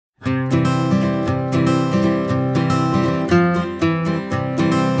Hey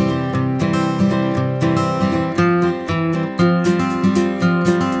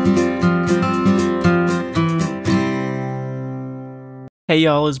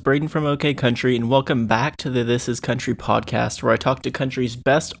y'all, it's Braden from OK Country, and welcome back to the This Is Country podcast, where I talk to country's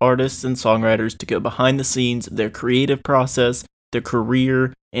best artists and songwriters to go behind the scenes of their creative process, their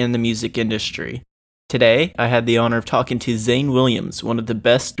career, and the music industry. Today, I had the honor of talking to Zane Williams, one of the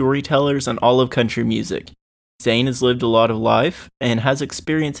best storytellers in all of country music. Zane has lived a lot of life and has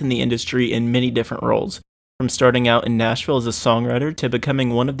experience in the industry in many different roles, from starting out in Nashville as a songwriter to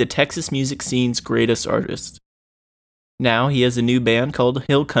becoming one of the Texas music scene's greatest artists. Now he has a new band called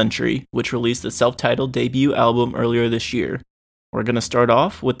Hill Country, which released a self-titled debut album earlier this year. We're going to start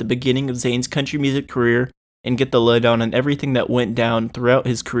off with the beginning of Zane's country music career and get the lowdown on everything that went down throughout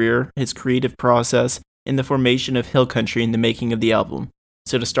his career, his creative process, and the formation of Hill Country and the making of the album.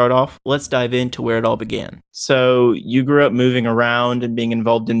 So to start off, let's dive into where it all began. So you grew up moving around and being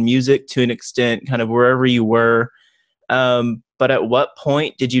involved in music to an extent, kind of wherever you were. But at what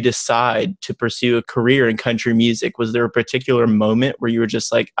point did you decide to pursue a career in country music? Was there a particular moment where you were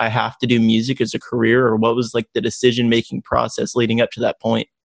just like, I have to do music as a career? Or what was like the decision-making process leading up to that point?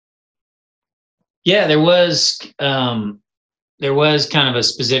 Yeah, there was kind of a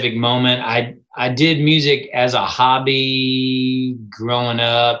specific moment. I did music as a hobby growing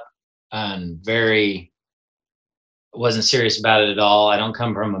up and wasn't serious about it at all. I don't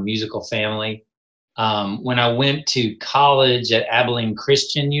come from a musical family. When I went to college at Abilene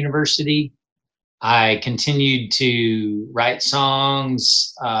Christian University, I continued to write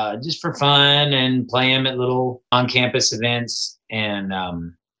songs just for fun and play them at little on-campus events and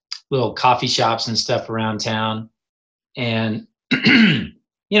little coffee shops and stuff around town. And,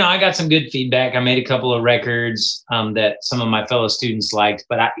 I got some good feedback. I made a couple of records that some of my fellow students liked.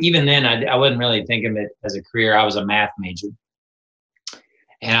 But even then, I wasn't really thinking of it as a career. I was a math major.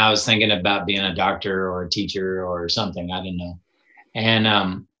 And I was thinking about being a doctor or a teacher or something. I didn't know.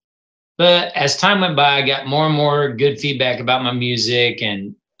 And but as time went by, I got more and more good feedback about my music.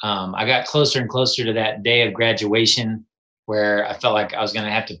 And I got closer and closer to that day of graduation where I felt like I was going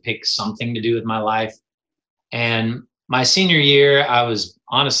to have to pick something to do with my life. And my senior year, I was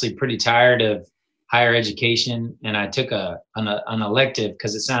honestly pretty tired of higher education. And I took an elective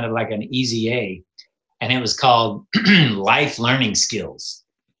because it sounded like an easy A. And it was called Life Learning Skills.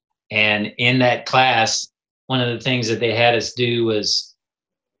 And in that class, one of the things that they had us do was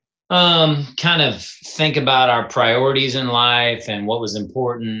kind of think about our priorities in life and what was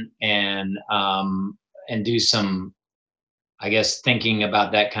important and do some, I guess, thinking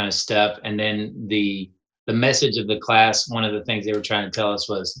about that kind of stuff. And then the message of the class, one of the things they were trying to tell us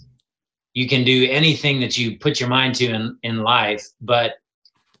was, you can do anything that you put your mind to in life, but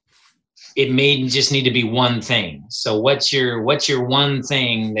it may just need to be one thing. So what's your one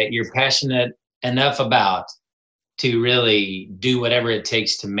thing that you're passionate enough about to really do whatever it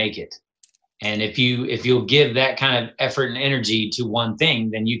takes to make it? And if you'll give that kind of effort and energy to one thing,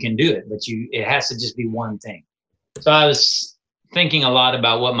 then you can do it. But it has to just be one thing. So I was thinking a lot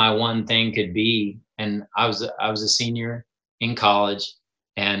about what my one thing could be. And I was a senior in college,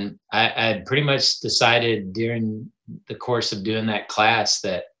 and I had pretty much decided during the course of doing that class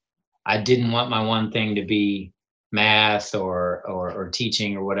that I didn't want my one thing to be math or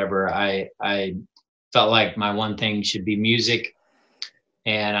teaching or whatever. I felt like my one thing should be music.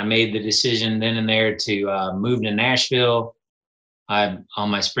 And I made the decision then and there to move to Nashville. On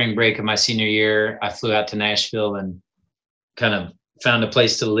my spring break of my senior year, I flew out to Nashville and kind of found a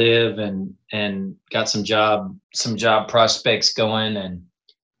place to live and got some job prospects going. And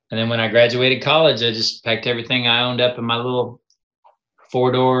then when I graduated college, I just packed everything I owned up in my little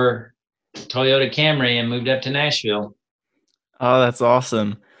 4-door Toyota Camry and moved up to Nashville. Oh, that's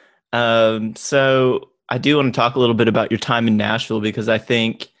awesome. So I do want to talk a little bit about your time in Nashville, because I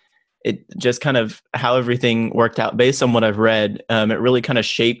think it just kind of how everything worked out based on what I've read. It really kind of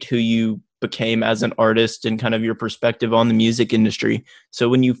shaped who you became as an artist and kind of your perspective on the music industry. So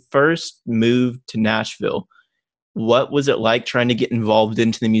when you first moved to Nashville, what was it like trying to get involved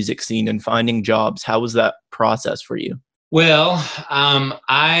into the music scene and finding jobs? How was that process for you? Well,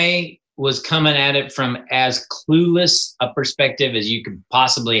 I was coming at it from as clueless a perspective as you could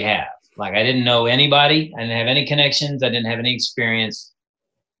possibly have. Like, I didn't know anybody. I didn't have any connections. I didn't have any experience.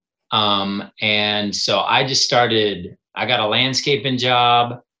 And so I got a landscaping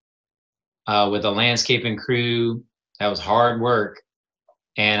job with a landscaping crew. That was hard work.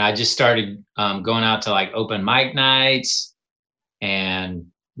 And I just started going out to like open mic nights and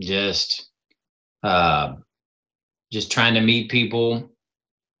just trying to meet people.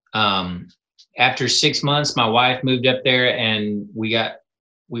 Um, After 6 months, my wife moved up there, and we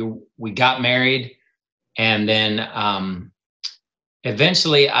got married, and then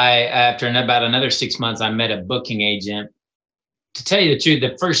eventually, after about another 6 months, I met a booking agent. To tell you the truth,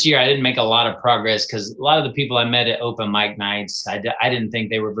 the first year I didn't make a lot of progress because a lot of the people I met at open mic nights, I didn't think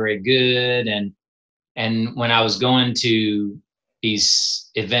they were very good, and when I was going to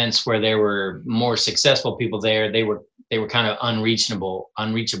these events where there were more successful people there, they were kind of unreachable.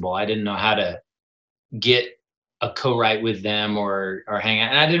 I didn't know how to get a co-write with them or hang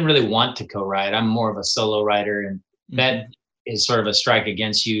out. And I didn't really want to co-write. I'm more of a solo writer, and that Mm-hmm. is sort of a strike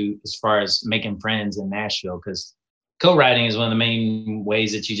against you as far as making friends in Nashville, because co-writing is one of the main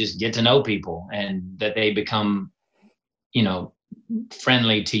ways that you just get to know people and that they become, you know,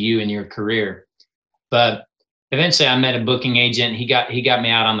 friendly to you in your career. But eventually I met a booking agent. He got me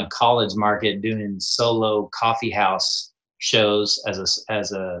out on the college market doing solo coffee house shows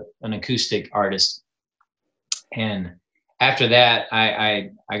as an acoustic artist. And after that, I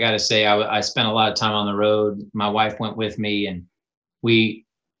got to say, I spent a lot of time on the road. My wife went with me, and we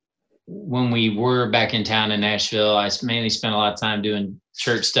when we were back in town in Nashville, I mainly spent a lot of time doing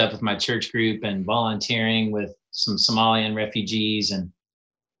church stuff with my church group and volunteering with some Somalian refugees. And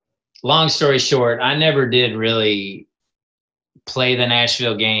long story short, I never did really play the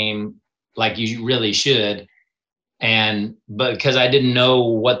Nashville game like you really should. And but because I didn't know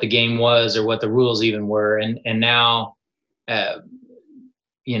what the game was or what the rules even were. And now, uh,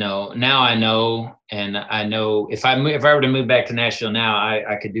 now I know, and I know if I were to move back to Nashville now,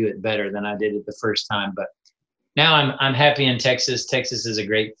 I could do it better than I did it the first time. But now I'm happy in Texas. Texas is a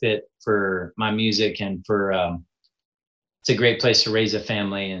great fit for my music, and for it's a great place to raise a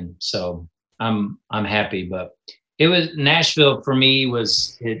family, and so I'm happy. But it was Nashville for me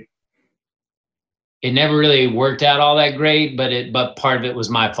was it never really worked out all that great, but part of it was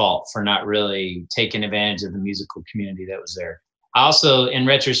my fault for not really taking advantage of the musical community that was there. I also, in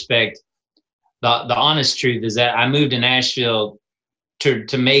retrospect, the honest truth is that I moved to Nashville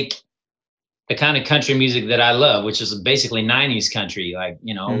to make the kind of country music that I love, which is basically 90s country, like,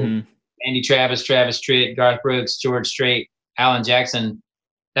 Mm-hmm. Andy Travis, Travis Tritt, Garth Brooks, George Strait, Alan Jackson.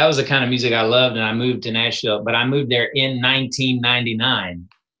 That was the kind of music I loved, and I moved to Nashville. But I moved there in 1999,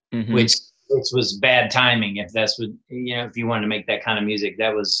 Mm-hmm. which was bad timing. If that's what if you wanted to make that kind of music,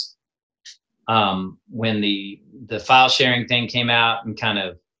 that was when the file sharing thing came out, and kind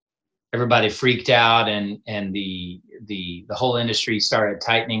of everybody freaked out, and the whole industry started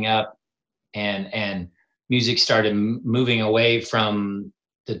tightening up, and music started moving away from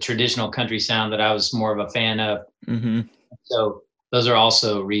the traditional country sound that I was more of a fan of. Mm-hmm. So those are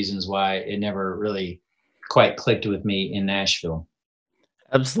also reasons why it never really quite clicked with me in Nashville.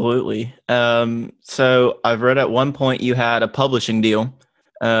 Absolutely. So I've read at one point you had a publishing deal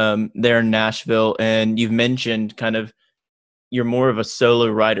there in Nashville, and you've mentioned kind of you're more of a solo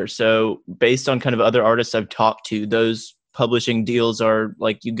writer. So based on kind of other artists I've talked to, those publishing deals are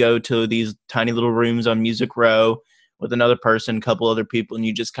like you go to these tiny little rooms on Music Row with another person, a couple other people, and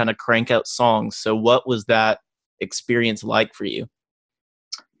you just kind of crank out songs. So what was that experience like for you?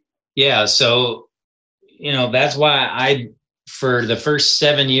 Yeah, so that's why for the first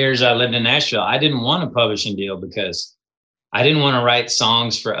 7 years I lived in Nashville, I didn't want a publishing deal because I didn't want to write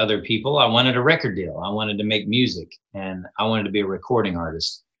songs for other people. I wanted a record deal. I wanted to make music, and I wanted to be a recording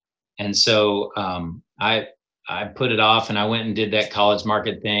artist. And so I put it off, and I went and did that college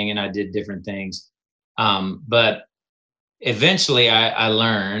market thing, and I did different things. But eventually, I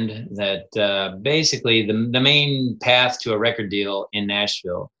learned that basically the main path to a record deal in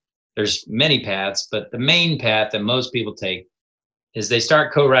Nashville, there's many paths, but the main path that most people take is they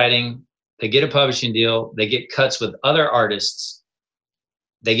start co-writing, they get a publishing deal, they get cuts with other artists,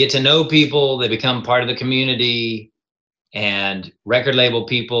 they get to know people, they become part of the community, and record label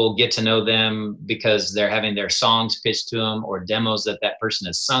people get to know them because they're having their songs pitched to them or demos that that person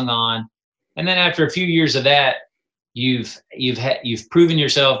has sung on. And then after a few years of that, you've proven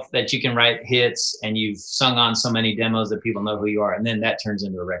yourself that you can write hits, and you've sung on so many demos that people know who you are, and then that turns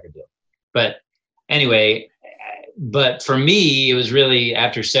into a record deal. But anyway, but for me, it was really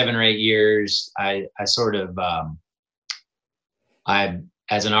after 7 or 8 years, I sort of I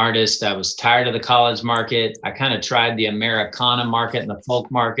as an artist, I was tired of the college market. I kind of tried the Americana market and the folk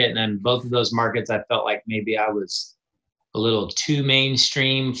market, and then both of those markets I felt like maybe I was a little too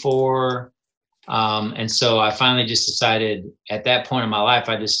mainstream for. And so I finally just decided at that point in my life,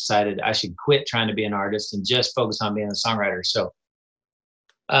 I just decided I should quit trying to be an artist and just focus on being a songwriter. So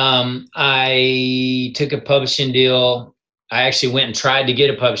I took a publishing deal. I actually went and tried to get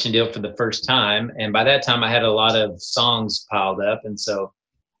a publishing deal for the first time. And by that time, I had a lot of songs piled up. And so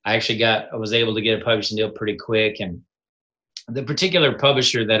I was able to get a publishing deal pretty quick. And the particular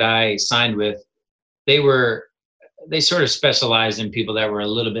publisher that I signed with, they sort of specialized in people that were a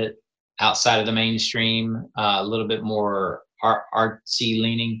little bit outside of the mainstream, a little bit more artsy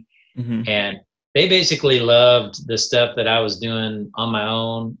leaning. Mm-hmm. And they basically loved the stuff that I was doing on my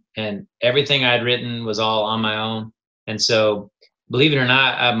own, and everything I'd written was all on my own. And so, believe it or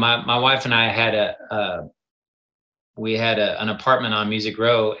not, my wife and I had an apartment on Music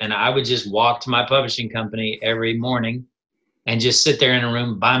Row, and I would just walk to my publishing company every morning and just sit there in a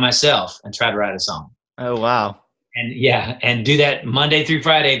room by myself and try to write a song. Oh, wow. And yeah, and do that Monday through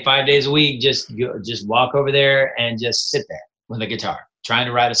Friday, 5 days a week. Just walk over there and just sit there with a guitar, trying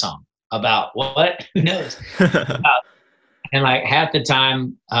to write a song about what? Who knows? And like half the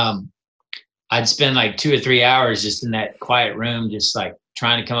time, I'd spend like 2 or 3 hours just in that quiet room, just like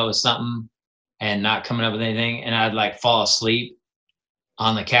trying to come up with something and not coming up with anything. And I'd like fall asleep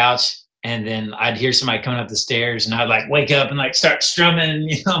on the couch. And then I'd hear somebody coming up the stairs, and I'd like wake up and like start strumming,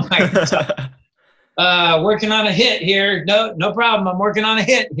 working on a hit here. No problem. I'm working on a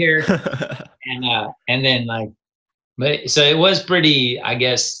hit here. And then like, but so it was pretty, I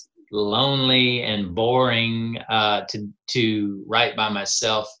guess, lonely and boring to write by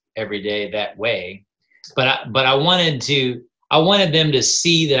myself every day that way. But I wanted them to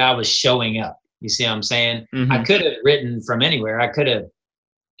see that I was showing up. You see what I'm saying? Mm-hmm. I could have written from anywhere. I could have,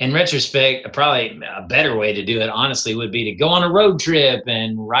 in retrospect, probably a better way to do it, honestly, would be to go on a road trip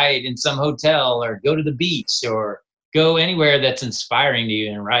and write in some hotel, or go to the beach, or go anywhere that's inspiring to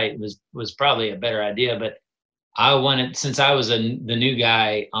you and write was probably a better idea. But I wanted, since I was the new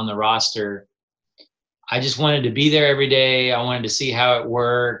guy on the roster, I just wanted to be there every day. I wanted to see how it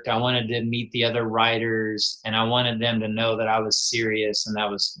worked. I wanted to meet the other writers, and I wanted them to know that I was serious and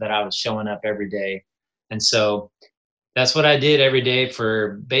that I was showing up every day. And so that's what I did every day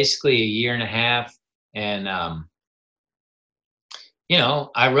for basically a year and a half. And,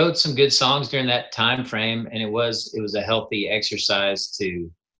 I wrote some good songs during that time frame, and it was a healthy exercise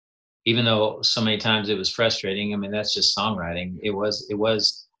to, even though so many times it was frustrating. I mean, that's just songwriting.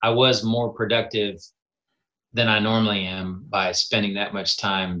 I was more productive than I normally am by spending that much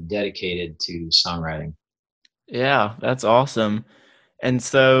time dedicated to songwriting. Yeah, that's awesome. And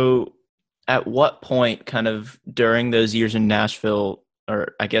so at what point, kind of during those years in Nashville,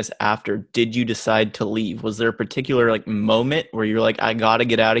 or I guess after, did you decide to leave? Was there a particular like moment where you're like, I gotta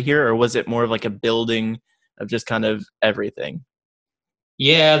get out of here? Or was it more of like a building of just kind of everything?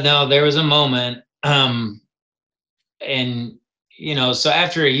 Yeah, no, there was a moment. And, so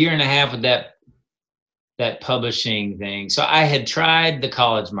after a year and a half with that publishing thing, so I had tried the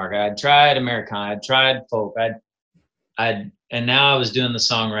college market, I'd tried Americana, I'd tried folk, and now I was doing the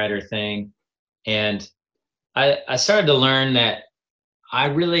songwriter thing. And I started to learn that I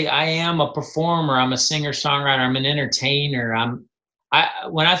am a performer. I'm a singer songwriter. I'm an entertainer.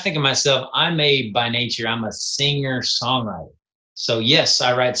 When I think of myself, I'm by nature, I'm a singer songwriter. So yes,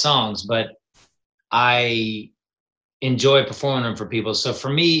 I write songs, but I enjoy performing them for people. So for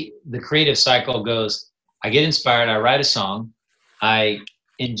me, the creative cycle goes, I get inspired, I write a song, I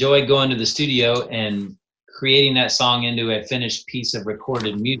enjoy going to the studio and creating that song into a finished piece of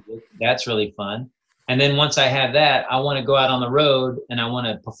recorded music. That's really fun. And then once I have that, I want to go out on the road and I want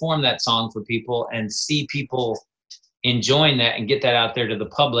to perform that song for people and see people enjoying that and get that out there to the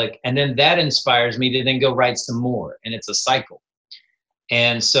public. And then that inspires me to then go write some more. And it's a cycle.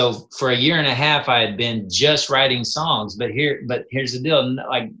 And so for a year and a half, I had been just writing songs. But here's the deal.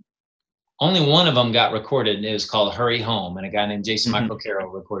 Like, only one of them got recorded, and it was called Hurry Home. And a guy named Jason Michael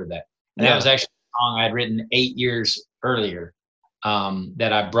Carroll recorded that. And that was actually a song I'd written 8 years earlier,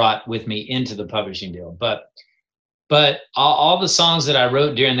 that I brought with me into the publishing deal. But all the songs that I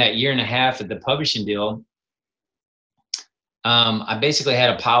wrote during that year and a half at the publishing deal, I basically had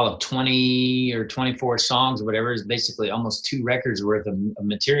a pile of 20 or 24 songs or whatever. Is basically almost 2 records worth of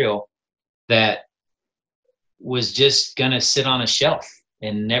material that was just going to sit on a shelf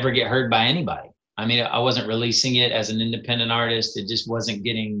and never get heard by anybody. I mean, I wasn't releasing it as an independent artist. It just wasn't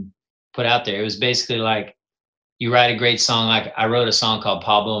getting put out there. It was basically like, you write a great song. Like, I wrote a song called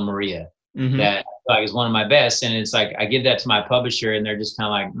Pablo and Maria that like is one of my best. And it's like, I give that to my publisher and they're just kind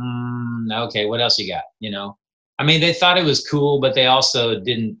of like, okay, what else you got? I mean, they thought it was cool, but they also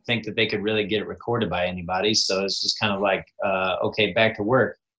didn't think that they could really get it recorded by anybody. So it's just kind of like, okay, back to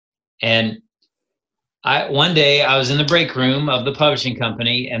work. And one day I was in the break room of the publishing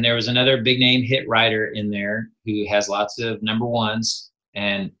company, and there was another big name hit writer in there who has lots of number ones.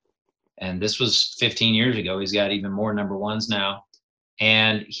 And this was 15 years ago. He's got even more number ones now.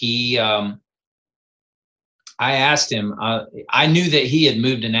 And I I asked him. I knew that he had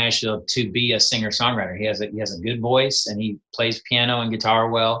moved to Nashville to be a singer-songwriter. He has a good voice, and he plays piano and guitar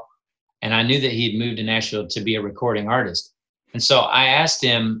well. And I knew that he had moved to Nashville to be a recording artist. And so I asked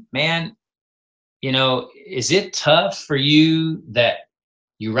him, man, is it tough for you that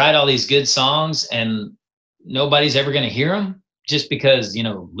you write all these good songs and nobody's ever going to hear them just because,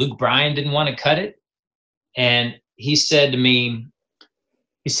 Luke Bryan didn't want to cut it? And he said to me,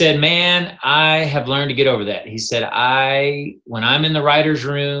 he said, man, I have learned to get over that. He said, when I'm in the writer's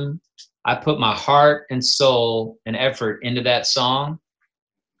room, I put my heart and soul and effort into that song.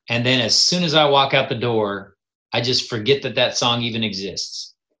 And then as soon as I walk out the door, I just forget that song even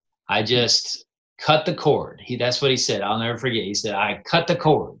exists. I just cut the cord. That's what he said. I'll never forget. He said, I cut the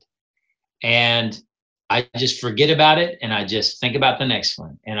cord and I just forget about it. And I just think about the next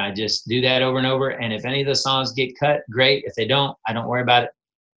one. And I just do that over and over. And if any of the songs get cut, great. If they don't, I don't worry about it.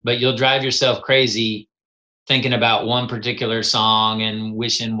 But you'll drive yourself crazy thinking about one particular song and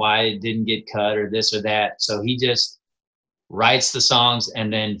wishing why it didn't get cut or this or that. So he just writes the songs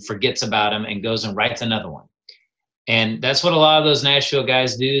and then forgets about them and goes and writes another one. And that's what a lot of those Nashville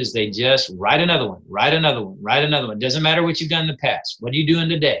guys do, is they just write another one, write another one, write another one. Doesn't matter what you've done in the past. What are you doing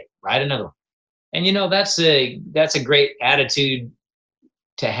today? Write another one. And that's a great attitude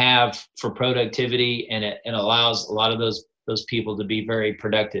to have for productivity, and it allows a lot of those people to be very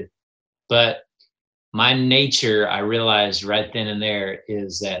productive. But my nature, I realized right then and there,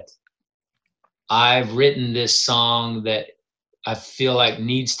 is that I've written this song that I feel like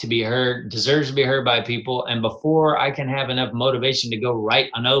needs to be heard, deserves to be heard by people. And before I can have enough motivation to go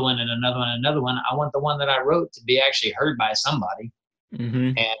write another one and another one and another one, I want the one that I wrote to be actually heard by somebody.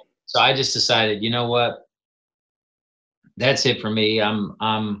 Mm-hmm. And so I just decided, you know what? That's it for me. I'm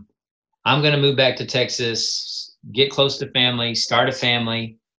going to move back to Texas, get close to family, start a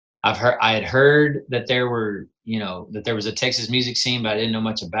family. I had heard that there was a Texas music scene, but I didn't know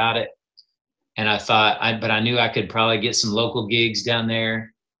much about it. And I thought, but I knew I could probably get some local gigs down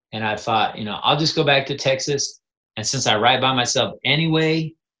there. And I thought, I'll just go back to Texas. And since I write by myself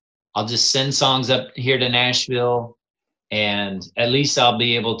anyway, I'll just send songs up here to Nashville. And at least I'll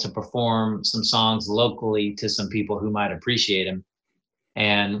be able to perform some songs locally to some people who might appreciate them.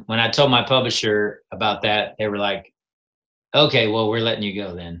 And when I told my publisher about that, they were like, okay, well, we're letting you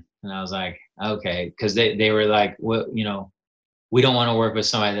go then. And I was like, okay. Because they were like, well, we don't want to work with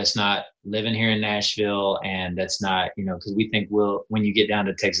somebody that's not living here in Nashville, and that's not, because we think when you get down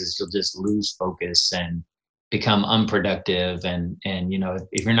to Texas, you'll just lose focus and become unproductive. And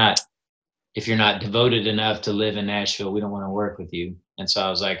if you're not devoted enough to live in Nashville, we don't want to work with you. And so I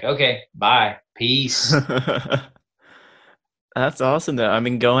was like, okay, bye, peace. That's awesome though. I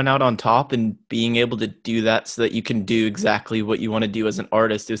mean, going out on top and being able to do that so that you can do exactly what you want to do as an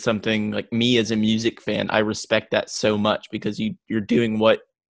artist is something, like, me as a music fan, I respect that so much, because you're doing what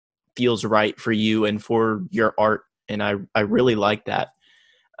feels right for you and for your art. And I really like that.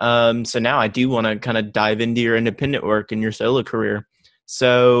 So now I do want to kind of dive into your independent work and your solo career.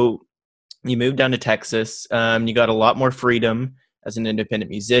 So you moved down to Texas. You got a lot more freedom as an independent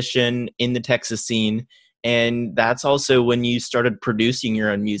musician in the Texas scene. And that's also when you started producing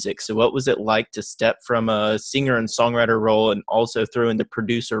your own music. So what was it like to step from a singer and songwriter role and also throw in the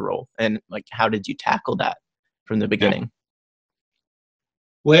producer role? And how did you tackle that from the beginning?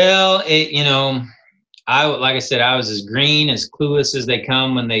 Well, like I said, I was as green, as clueless as they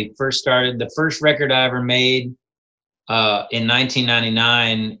come when they first started. The first record I ever made in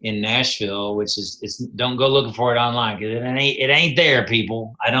 1999 in Nashville, which is don't go looking for it online, because it ain't there,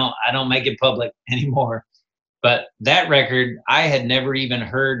 people. I don't make it public anymore. But that record, I had never even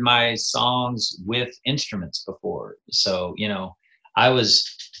heard my songs with instruments before. So,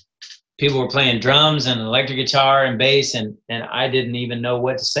 people were playing drums and electric guitar and bass, and I didn't even know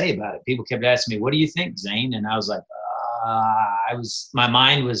what to say about it. People kept asking me, what do you think, Zane? And I was like, my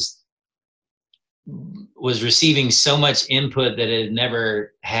mind was receiving so much input that it had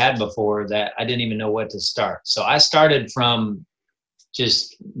never had before, that I didn't even know what to start. So I started from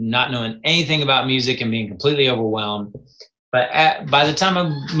just not knowing anything about music and being completely overwhelmed. But by the time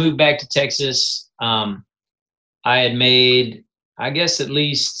I moved back to Texas, I had made, I guess, at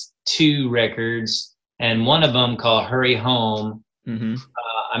least 2 records, and one of them, called Hurry Home,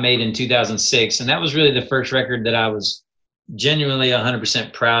 I made in 2006. And that was really the first record that I was genuinely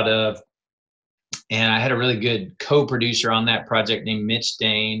 100% proud of. And I had a really good co-producer on that project named Mitch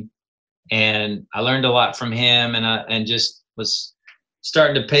Dane. And I learned a lot from him, and just was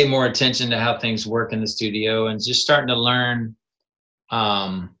starting to pay more attention to how things work in the studio, and just starting to learn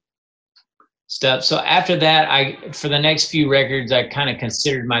stuff. So after that, for the next few records, I kind of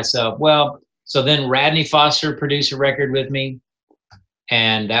considered myself, well, So then Radney Foster produced a record with me,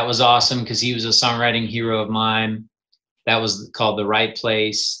 and that was awesome because he was a songwriting hero of mine. That was called The Right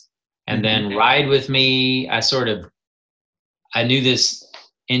Place. And then Ride With Me, I knew this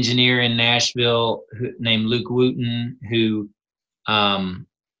engineer in Nashville named Luke Wooten, who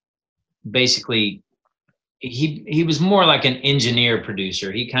basically he was more like an engineer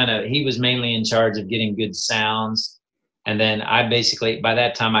producer. He was mainly in charge of getting good sounds. And then I basically, by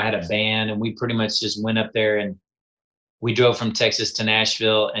that time I had a band, and we pretty much just went up there and we drove from Texas to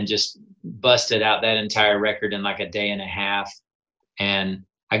Nashville and just busted out that entire record in like a day and a half. And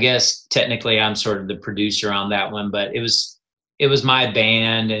I guess technically I'm sort of the producer on that one, but it was my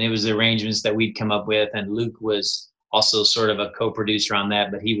band, and it was the arrangements that we'd come up with. And Luke was also sort of a co-producer on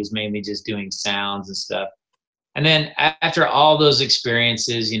that, but he was mainly just doing sounds and stuff. And then after all those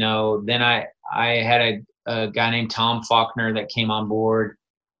experiences, then I had a guy named Tom Faulkner that came on board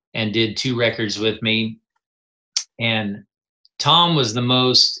and did 2 records with me. And Tom was the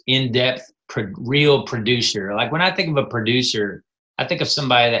most in-depth, real producer. Like when I think of a producer, I think of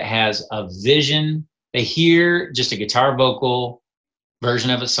somebody that has a vision. They hear just a guitar vocal version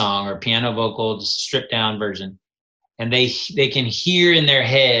of a song or piano vocal, just a stripped down version. And they can hear in their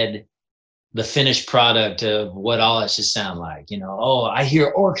head the finished product of what all that should sound like. I hear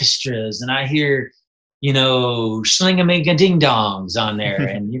orchestras, and I hear, sling-a-ming-a-ding-dongs on there.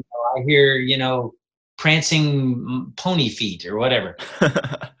 And, I hear, prancing pony feet or whatever.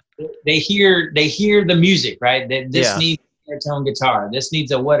 They hear the music, right? This needs a tone guitar. This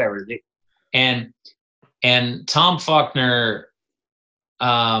needs a whatever. And Tom Faulkner,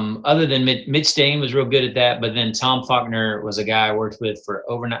 other than Mitch Dane was real good at that, but then Tom Faulkner was a guy I worked with for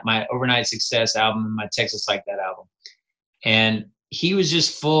my Overnight Success album, my Texas Like That album. And he was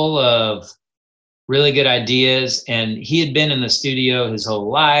just full of really good ideas, and he had been in the studio his whole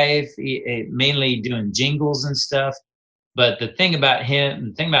life, mainly doing jingles and stuff. But the thing about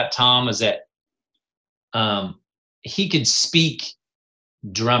Tom is that he could speak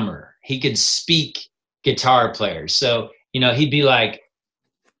drummer, he could speak guitar player. So he'd be like,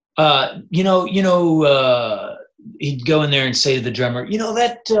 he'd go in there and say to the drummer,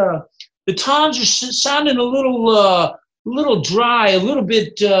 that the toms are sounding a little dry, a little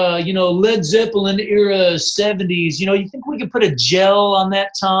bit, Led Zeppelin era 70s. You think we could put a gel on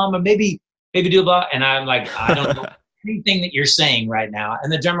that tom, or maybe do about? And I'm like, I don't know anything that you're saying right now.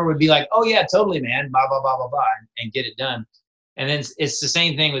 And the drummer would be like, oh yeah, totally, man, blah blah blah blah blah, and get it done. And then it's the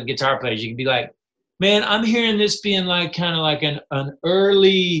same thing with guitar players. You can be like, man, I'm hearing this being like kind of like an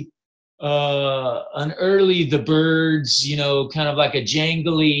early The Byrds, kind of like a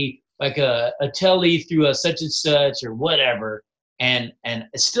jangly, like a telly through a such and such or whatever. And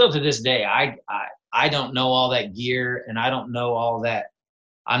still to this day, I don't know all that gear, and I don't know all that.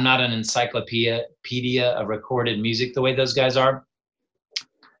 I'm not an encyclopedia of recorded music the way those guys are.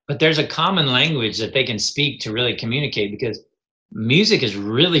 But there's a common language that they can speak to really communicate, because music is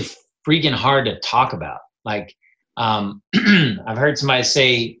really freaking hard to talk about. Like, I've heard somebody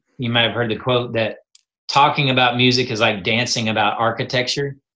say, you might have heard the quote, that talking about music is like dancing about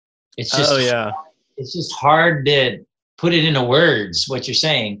architecture. It's just, it's just hard to put it into words, what you're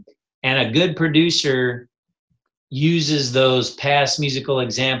saying. And a good producer uses those past musical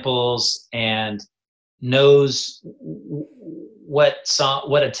examples and knows what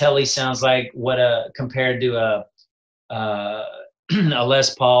a telly sounds like, compared to a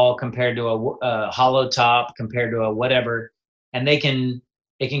Les Paul, compared to a hollow top, compared to a whatever. And they can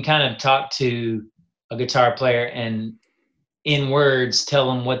kind of talk to a guitar player and in words tell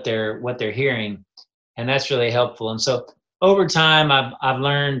them what they're hearing, and that's really helpful. And so over time I've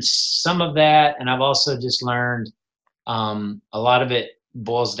learned some of that, and I've also just learned a lot of it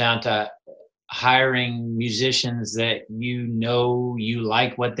boils down to hiring musicians that you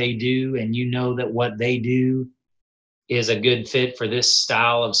like what they do, and that what they do is a good fit for this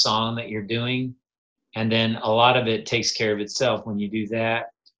style of song that you're doing. And then a lot of it takes care of itself when you do that.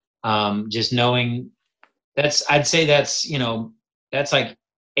 Just knowing I'd say that's like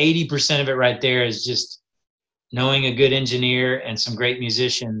 80% of it right there, is just knowing a good engineer and some great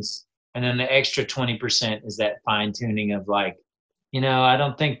musicians. And then the extra 20% is that fine tuning of like, I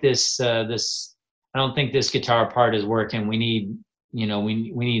don't think this guitar part is working. We need,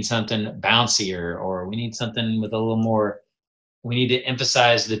 we need something bouncier, or we need something with a little more, we need to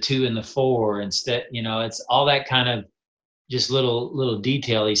emphasize the 2 and the 4 instead. It's all that kind of just little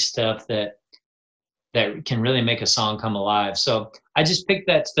detail-y stuff that can really make a song come alive. So I just picked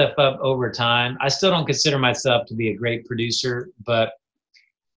that stuff up over time. I still don't consider myself to be a great producer, but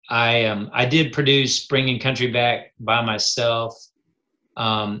I did produce Bringing Country Back by myself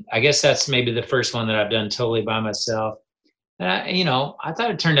I guess that's maybe the first one that I've done totally by myself. And I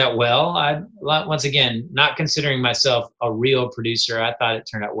thought it turned out well. Once again, not considering myself a real producer, I thought it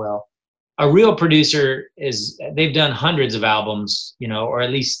turned out well. A real producer they've done hundreds of albums, or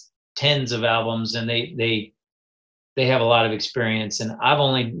at least tens of albums, and they have a lot of experience. And I've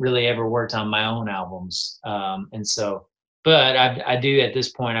only really ever worked on my own albums, and so. But I do at this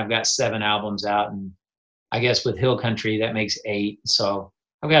point. I've got 7 albums out, and I guess with Hill Country that makes 8. So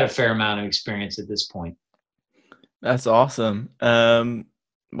I've got a fair amount of experience at this point. That's awesome.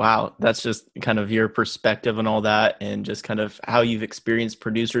 Wow, that's just kind of your perspective on all that, and just kind of how you've experienced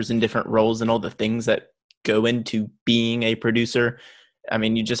producers in different roles and all the things that go into being a producer. I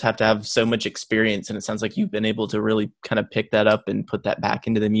mean, you just have to have so much experience, and it sounds like you've been able to really kind of pick that up and put that back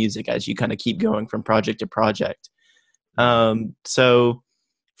into the music as you kind of keep going from project to project. So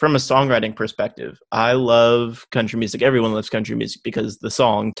from a songwriting perspective, I love country music. Everyone loves country music because the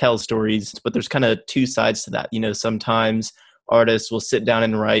song tells stories, but there's kind of 2 sides to that. Sometimes artists will sit down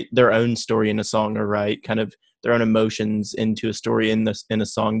and write their own story in a song, or write kind of their own emotions into a story in a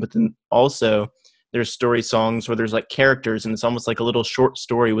song. But then also there's story songs where there's like characters, and it's almost like a little short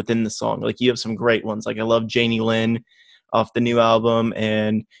story within the song. Like, you have some great ones. Like, I love Janie Lynn off the new album,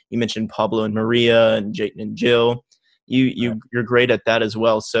 and you mentioned Pablo and Maria and Jayden and Jill. You're great at that as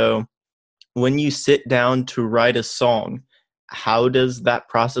well. So when you sit down to write a song, how does that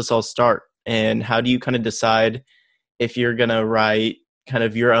process all start? And how do you kind of decide if you're going to write kind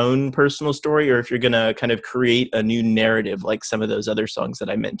of your own personal story, or if you're going to kind of create a new narrative like some of those other songs that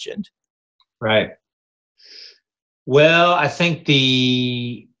I mentioned? Right. Well, I think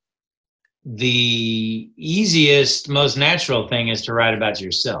the easiest, most natural thing is to write about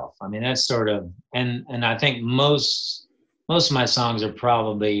yourself. I mean, that's sort of, and I think most of my songs are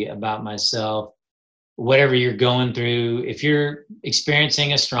probably about myself. Whatever you're going through, if you're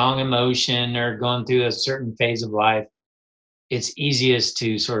experiencing a strong emotion or going through a certain phase of life, it's easiest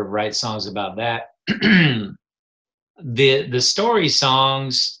to sort of write songs about that. The story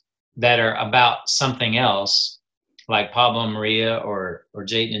songs that are about something else, like Pablo and Maria, or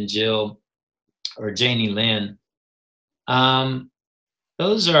Jayden and Jill, or Janie Lynn,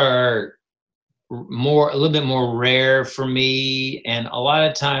 those are a little bit more rare for me, and a lot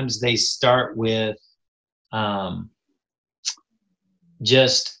of times they start with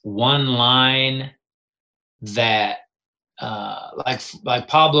just one line that, like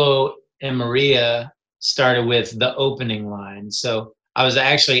Pablo and Maria started with the opening line. So I was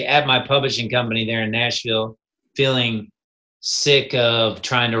actually at my publishing company there in Nashville, feeling sick of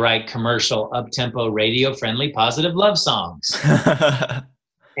trying to write commercial, up-tempo, radio-friendly, positive love songs.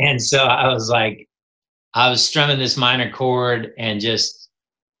 And so I was strumming this minor chord, and just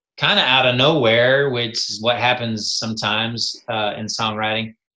kind of out of nowhere, which is what happens sometimes in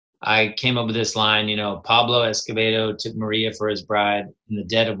songwriting, I came up with this line, Pablo Escobedo took Maria for his bride in the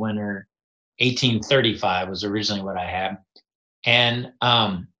dead of winter, 1835 was originally what I had. And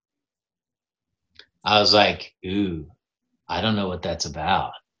I was like, ooh, I don't know what that's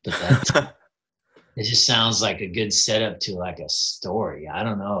about, but it just sounds like a good setup to like a story. I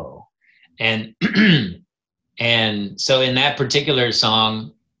don't know. And and so in that particular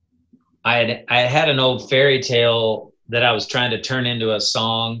song, I had an old fairy tale that I was trying to turn into a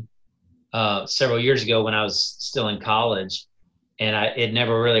song several years ago when I was still in college, and it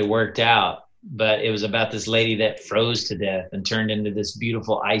never really worked out. But it was about this lady that froze to death and turned into this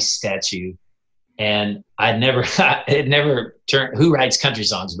beautiful ice statue. And it never turned. Who writes country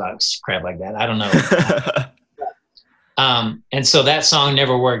songs about crap like that? I don't know. And so that song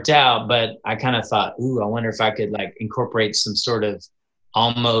never worked out, but I kind of thought, ooh, I wonder if I could like incorporate some sort of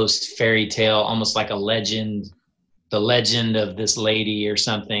almost fairy tale, almost like a legend, the legend of this lady or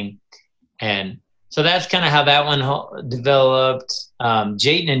something. And so that's kind of how that one developed.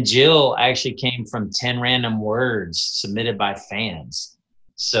 Jayden and Jill actually came from 10 random words submitted by fans.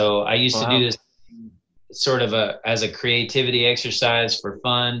 So I used to do this sort of as a creativity exercise for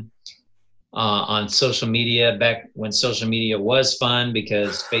fun on social media, back when social media was fun,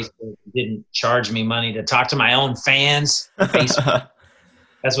 because Facebook didn't charge me money to talk to my own fans. Facebook,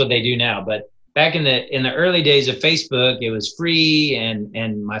 that's what they do now. But back in the early days of Facebook, it was free,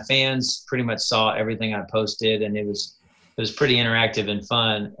 and my fans pretty much saw everything I posted, and it was pretty interactive and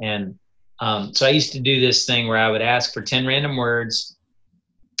fun. And so I used to do this thing where I would ask for 10 random words,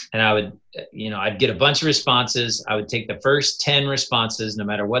 and I would, I'd get a bunch of responses. I would take the first 10 responses, no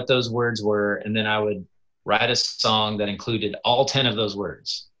matter what those words were, and then I would write a song that included all 10 of those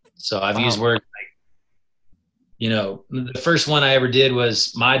words. So I've used words like, the first one I ever did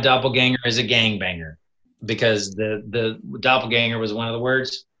was "My doppelganger is a gangbanger." because the doppelganger was one of the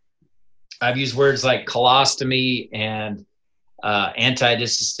words. I've used words like colostomy and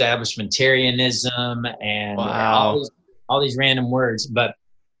anti-disestablishmentarianism and Wow. all these random words. But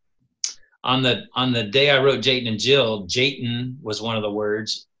on the day I wrote Jayton and Jill, Jayton was one of the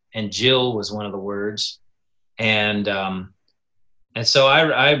words, and Jill was one of the words, and so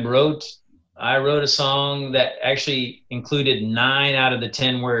I wrote a song that actually included 9 out of the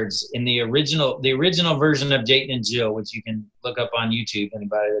 10 words in the original version of Jayton and Jill, which you can look up on YouTube.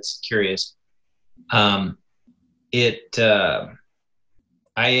 Anybody that's curious. It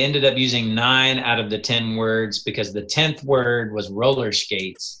I ended up using 9 out of the 10 words because the 10th word was roller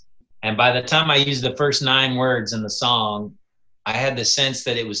skates. And by the time I used the first 9 words in the song, I had the sense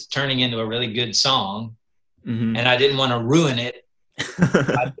that it was turning into a really good song. Mm-hmm. And I didn't want to ruin it.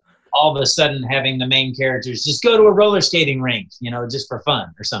 All of a sudden having the main characters just go to a roller skating rink, just for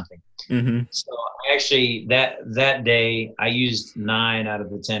fun or something. Mm-hmm. So actually that day I used 9 out of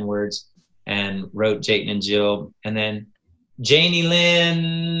the 10 words and wrote Jayton and Jill. And then Janie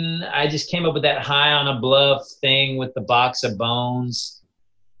Lynn, I just came up with that high on a bluff thing with the box of bones.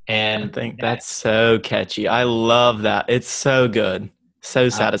 I And think that's so catchy. I love that. It's so good. So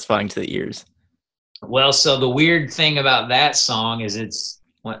satisfying to the ears. Well, so the weird thing about that song is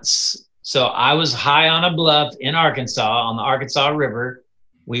so I was high on a bluff in Arkansas on the Arkansas River.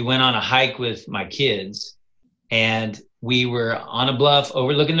 We went on a hike with my kids and we were on a bluff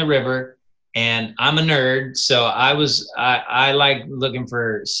overlooking the river. And I'm a nerd, so I like looking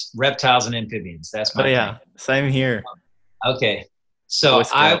for reptiles and amphibians. That's my thing. Same here. Okay, so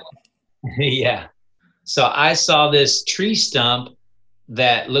yeah, so I saw this tree stump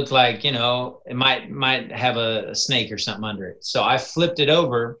that looked like it might have a snake or something under it. So I flipped it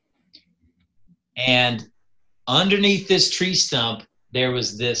over, and underneath this tree stump there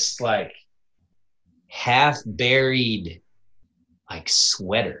was this like half buried like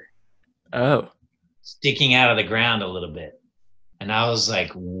sweater. Oh. Sticking out of the ground a little bit. And I was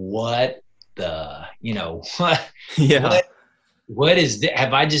like, what the, what? Yeah. What is that?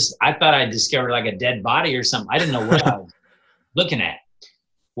 I thought I discovered like a dead body or something. I didn't know what I was looking at.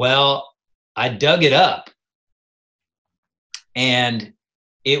 Well, I dug it up and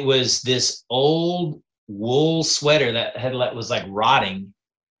it was this old wool sweater that was like rotting,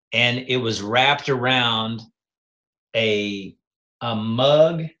 and it was wrapped around a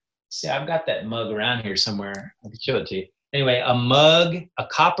mug. See, I've got that mug around here somewhere. I can show it to you. Anyway, a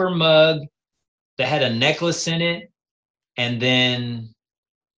copper mug that had a necklace in it. And then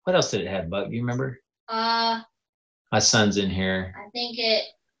what else did it have, Buck? Do you remember? My son's in here. I think it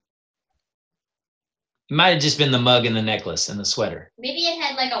might have just been the mug and the necklace and the sweater. Maybe it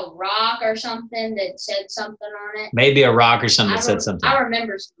had like a rock or something that said something on it. Maybe a rock or something that said something. I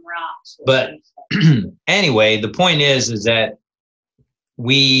remember some rocks. But anyway, the point is that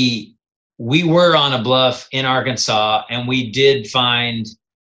we were on a bluff in Arkansas, and we did find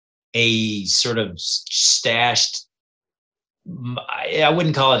a sort of stashed, I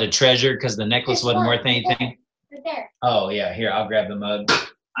wouldn't call it a treasure because the necklace wasn't worth anything. Right there. Oh yeah, here, I'll grab the mug.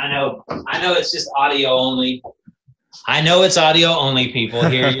 I know it's just audio only. I know it's audio only, people.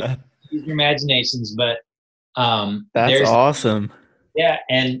 Here, use your imaginations, but that's awesome. Yeah,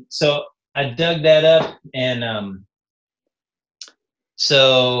 and so I dug that up, and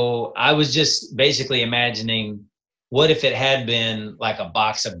so I was just basically imagining, what if it had been like a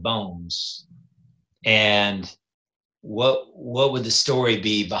box of bones, and what would the story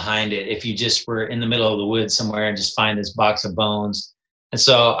be behind it if you just were in the middle of the woods somewhere and just find this box of bones. And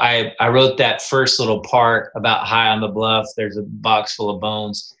so I wrote that first little part about high on the bluff, there's a box full of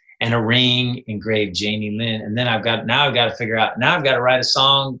bones and a ring engraved Janie Lynn. And then I've got to write a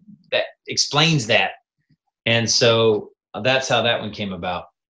song that explains that. And so that's how that one came about.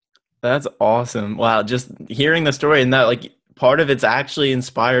 That's awesome. Wow. Just hearing the story, and that like part of it's actually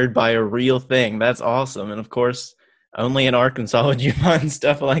inspired by a real thing. That's awesome. And of course, only in Arkansas would you find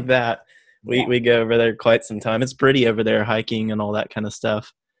stuff like that. We go over there quite some time. It's pretty over there, hiking and all that kind of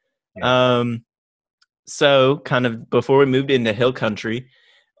stuff. Yeah. So kind of before we moved into hill country,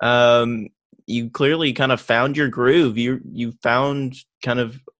 you clearly kind of found your groove. You found kind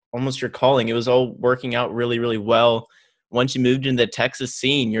of almost your calling. It was all working out really, really well. Once you moved into the Texas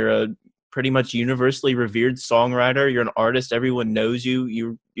scene, you're a pretty much universally revered songwriter. You're an artist. Everyone knows you.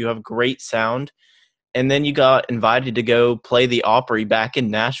 You have great sound. And then you got invited to go play the Opry back in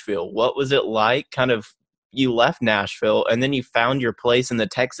Nashville. What was it like? Kind of, you left Nashville and then you found your place in the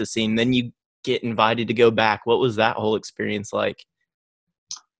Texas scene. Then you get invited to go back. What was that whole experience like?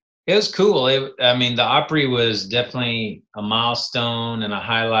 It was cool. The Opry was definitely a milestone and a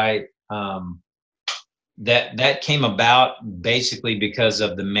highlight. that came about basically because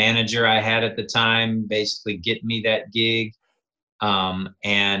of the manager I had at the time, basically getting me that gig.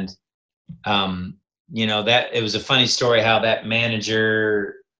 And that it was a funny story how that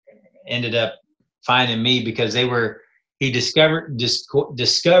manager ended up finding me because he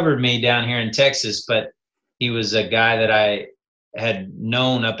discovered me down here in Texas, but he was a guy that I had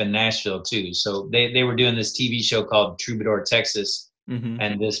known up in Nashville too. So they were doing this TV show called Troubadour Texas,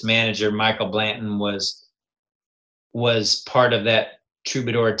 and this manager Michael Blanton was part of that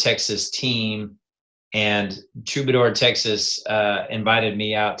Troubadour Texas team. And Troubadour Texas invited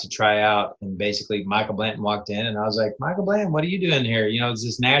me out to try out, and basically Michael Blanton walked in, and I was like, Michael Blanton, what are you doing here? It's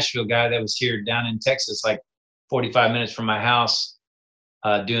this Nashville guy that was here down in Texas, like 45 minutes from my house,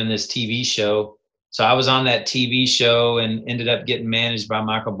 doing this TV show. So I was on that TV show and ended up getting managed by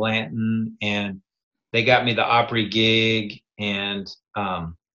Michael Blanton, and they got me the Opry gig, and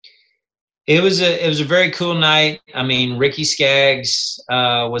it was a very cool night. I mean, Ricky Skaggs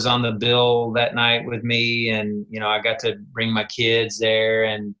was on the bill that night with me, and I got to bring my kids there,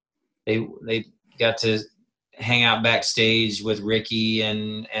 and they got to hang out backstage with Ricky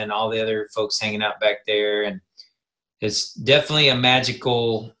and all the other folks hanging out back there, and it's definitely a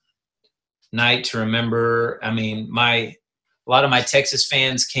magical night to remember. I mean, a lot of my Texas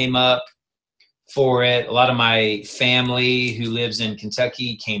fans came up for it. A lot of my family who lives in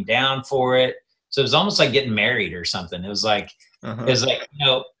Kentucky came down for it. So it was almost like getting married or something. It was like,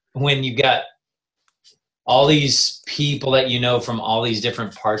 when you got all these people that from all these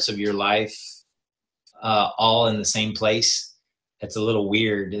different parts of your life, all in the same place, it's a little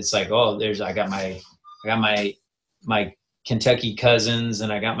weird. It's like, I got my Kentucky cousins,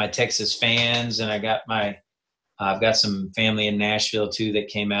 and I got my Texas fans, and I've got some family in Nashville too that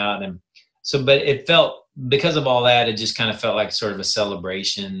came out. And so, but it felt, because of all that, it just kind of felt like sort of a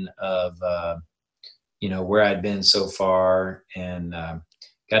celebration of, where I'd been so far, and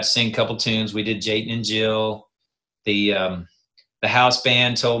got to sing a couple tunes. We did Jayden and Jill. The house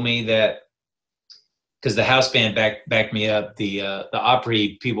band told me that, because the house band backed me up, the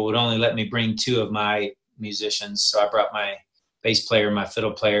Opry people would only let me bring 2 of my musicians. So I brought my bass player, my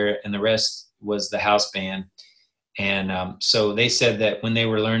fiddle player, and the rest was the house band. And so they said that when they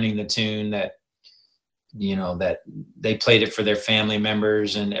were learning the tune, that that they played it for their family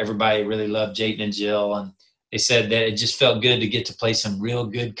members, and everybody really loved Jayden and Jill. And they said that it just felt good to get to play some real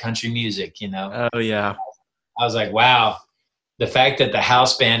good country music. Oh yeah. I was like, wow. The fact that the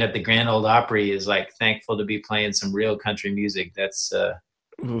house band at the Grand Ole Opry is like thankful to be playing some real country music. That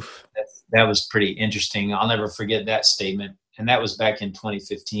was pretty interesting. I'll never forget that statement. And that was back in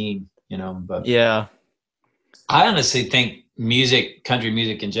 2015. But yeah. I honestly think country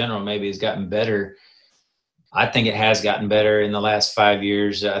music in general, maybe has gotten better. I think it has gotten better in the last 5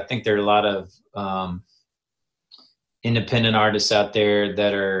 years. I think there are a lot of independent artists out there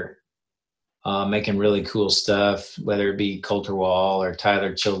that are making really cool stuff, whether it be Colter Wall or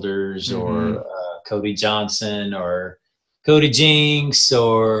Tyler Childers or Cody Johnson or Cody Jinks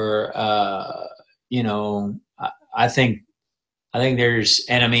or, I think there's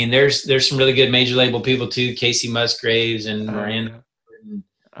some really good major label people too. Casey Musgraves and Miranda.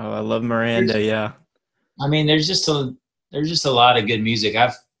 Oh, I love Miranda. Yeah. I mean, there's just a lot of good music.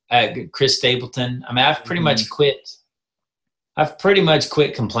 Chris Stapleton. I mean, I've pretty much quit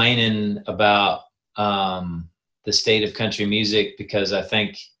complaining about the state of country music, because I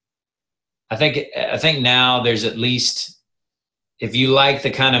think now there's at least, if you like the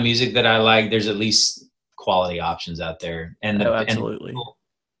kind of music that I like, there's at least quality options out there. And absolutely.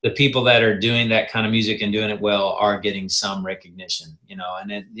 The people that are doing that kind of music and doing it well are getting some recognition,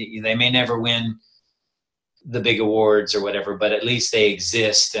 and they may never win the big awards or whatever, but at least they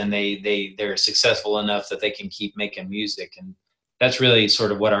exist, and they're successful enough that they can keep making music. And that's really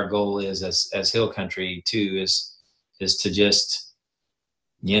sort of what our goal is as Hill Country too, is to just,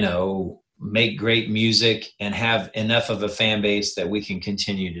 make great music and have enough of a fan base that we can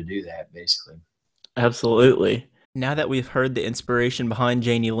continue to do that, basically. Absolutely. Now that we've heard the inspiration behind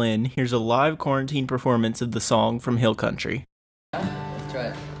Janie Lynn, here's a live quarantine performance of the song from Hill Country. Let's try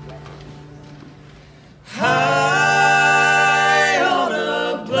it. High on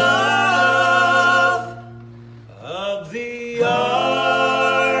a bluff of the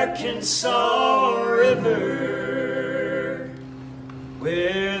Arkansas River,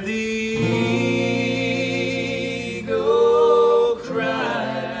 where the eagle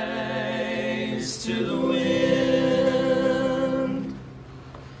cries to the wind,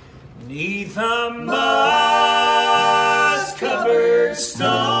 'neath a moss-covered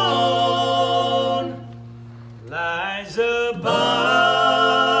stone lies a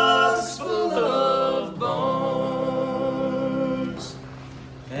box full of bones.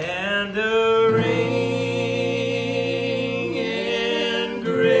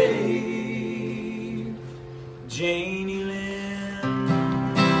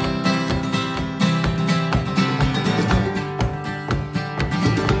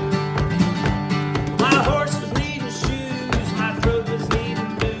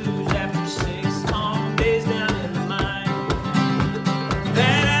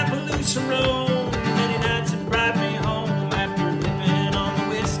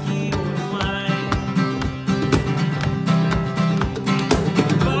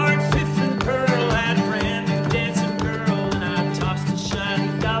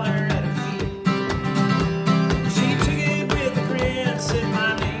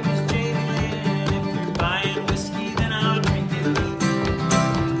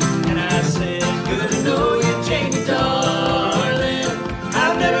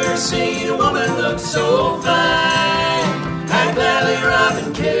 so fine. I'd gladly rob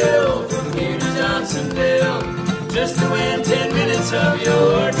and kill from here to Johnsonville just to win 10 minutes of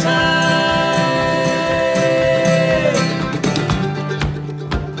your time.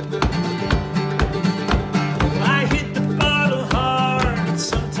 I hit the bottle hard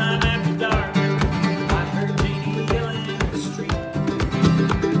sometime after dark. I heard Janie yelling in the street.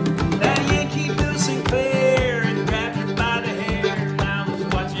 That Yankee Bill Sinclair and grabbed her by the hair. And I was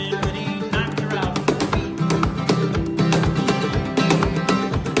watching when he knocked her off her feet.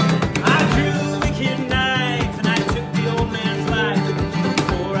 I drew a wicked knife and I took the old man's life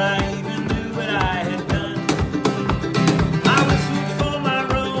before I even knew what I had done. I whistled for my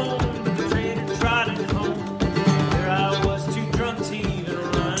roan, but the trader trotted home. There I was too drunk to even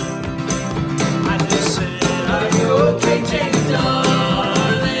run. I just said, "Are you okay, Janie,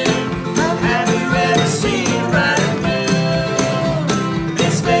 darling? Have you ever seen a riding moon?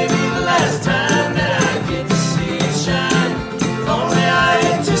 This may be the last time that I get to see it shine. If only I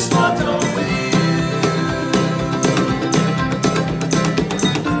had just walked home with you."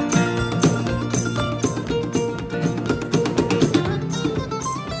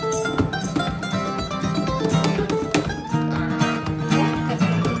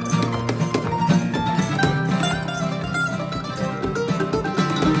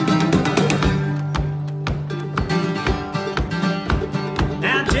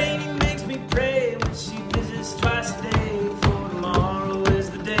 Now Janie makes me pray when she visits twice a day, for tomorrow is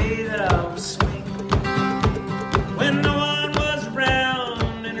the day that I will swing. When no one was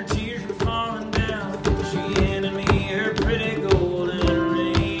around and her tears were falling down, she handed me her pretty golden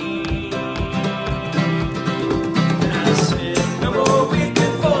ring. And I said, "No more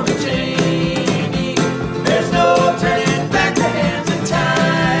weeping for me, Janie. There's no turning back the hands of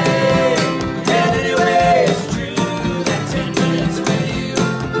time. And anyway, it's true that 10 minutes with you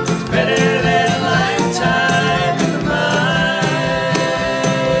is better than a lifetime in the mine."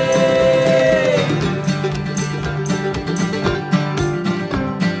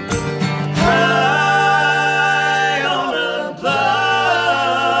 High on a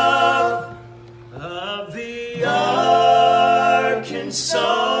bluff of the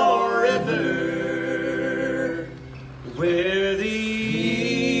Arkansas River, where the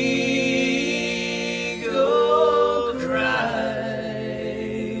eagle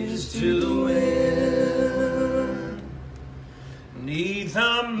cries to the wind, 'neath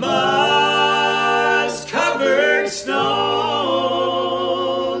a moss-covered stone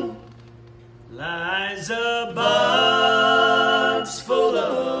lies a box full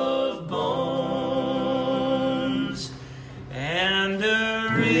of bones and a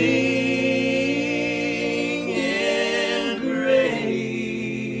ring engraved.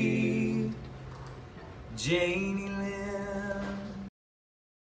 Janie Lynn.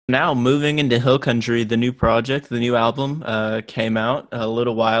 Now moving into Hill Country, the new project, the new album came out a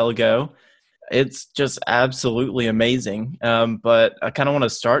little while ago. It's just absolutely amazing. But I kind of want to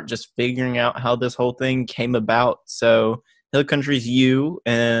start just figuring out how this whole thing came about. So Hill Country's you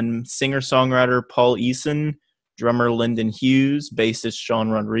and singer-songwriter Paul Eason, drummer Lyndon Hughes, bassist Sean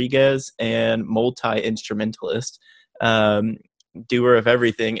Rodriguez, and multi-instrumentalist, doer of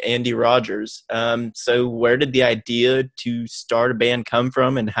everything, Andy Rogers. So where did the idea to start a band come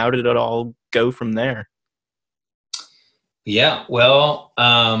from, and how did it all go from there? Yeah, well,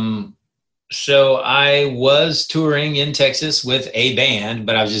 so I was touring in Texas with a band,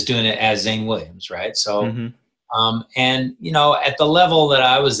 but I was just doing it as Zane Williams, right? So, Mhm. and at the level that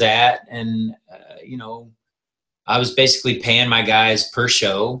I was at, and I was basically paying my guys per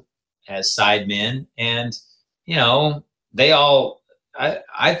show as sidemen, and they all. I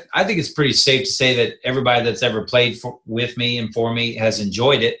think it's pretty safe to say that everybody that's ever played with me and for me has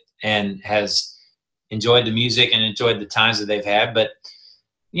enjoyed it and has enjoyed the music and enjoyed the times that they've had. But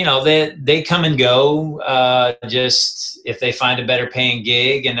they come and go, just if they find a better paying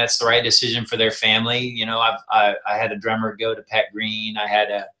gig and that's the right decision for their family. I had a drummer go to Pat Green. I had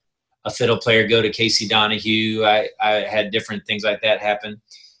a fiddle player go to Casey Donahue. I had different things like that happen.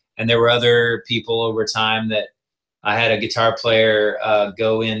 And there were other people over time that I had a guitar player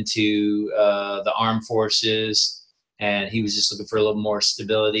go into the armed forces, and he was just looking for a little more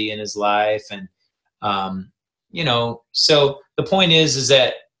stability in his life. And, so the point is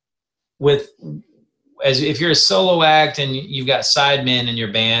that if you're a solo act and you've got sidemen in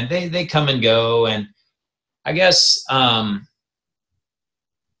your band, they come and go. And I guess I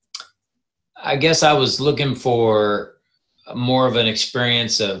was looking for more of an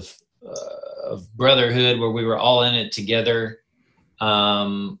experience of brotherhood where we were all in it together.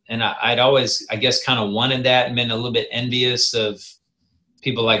 And I'd always, I guess, kind of wanted that and been a little bit envious of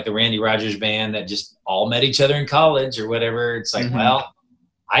people like the Randy Rogers Band that just all met each other in college or whatever. It's like, well,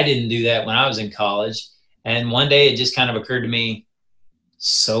 I didn't do that when I was in college. And one day it just kind of occurred to me,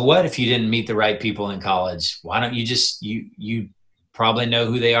 so what if you didn't meet the right people in college? Why don't you just, you probably know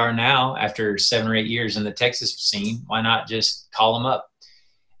who they are now after 7 or 8 years in the Texas scene. Why not just call them up?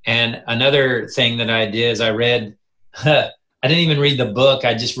 And another thing that I did is I read, I didn't even read the book.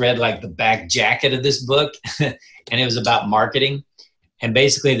 I just read like the back jacket of this book and it was about marketing. And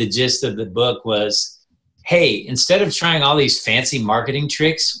basically the gist of the book was, hey, instead of trying all these fancy marketing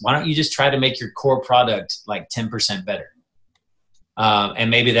tricks, why don't you just try to make your core product like 10% better? And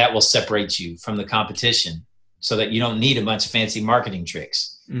maybe that will separate you from the competition so that you don't need a bunch of fancy marketing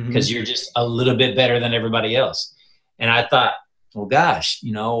tricks because you're just a little bit better than everybody else. And I thought, well, gosh,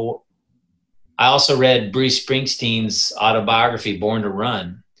 you know, I also read Bruce Springsteen's autobiography, Born to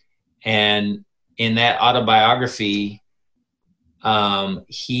Run. And in that autobiography,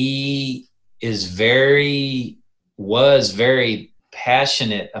 he was very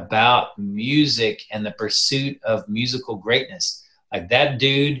passionate about music and the pursuit of musical greatness. Like that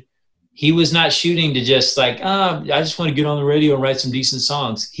dude, he was not shooting to just like, I just want to get on the radio and write some decent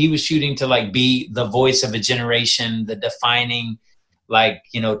songs. He was shooting to like be the voice of a generation, the defining, like,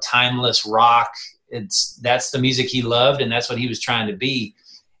 you know, timeless rock. That's the music he loved, and that's what he was trying to be.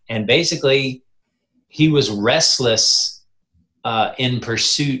 And basically, he was restless in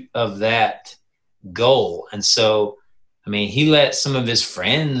pursuit of that goal. And so, I mean, he let some of his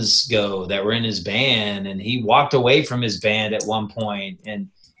friends go that were in his band, and he walked away from his band at one point, and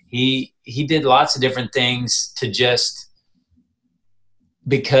he did lots of different things to just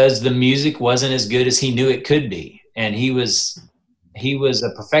because the music wasn't as good as he knew it could be. And he was a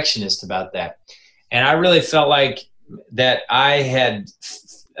perfectionist about that. And I really felt like that I had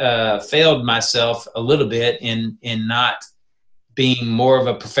failed myself a little bit in not being more of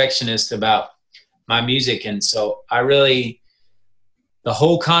a perfectionist about my music. And so the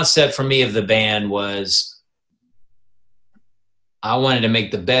whole concept for me of the band was I wanted to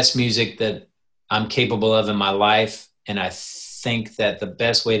make the best music that I'm capable of in my life. And I think that the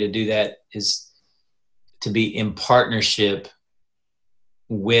best way to do that is to be in partnership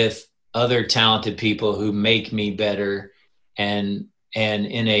with other talented people who make me better, and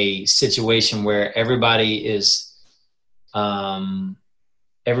in a situation where everybody's giving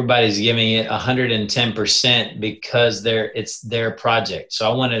it 110% because it's their project.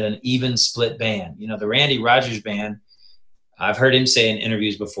 So I wanted an even split band. You know, the Randy Rogers Band, I've heard him say in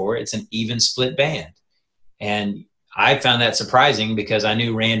interviews before, it's an even split band. And I found that surprising because I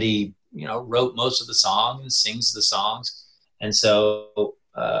knew Randy, you know, wrote most of the songs and sings the songs. And so,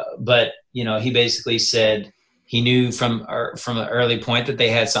 but, you know, he basically said he knew from an early point that they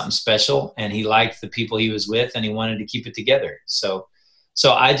had something special, and he liked the people he was with, and he wanted to keep it together. So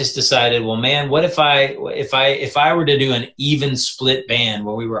I just decided, well, man, what if I were to do an even split band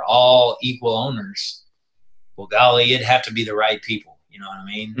where we were all equal owners? Well, golly, it'd have to be the right people. You know what I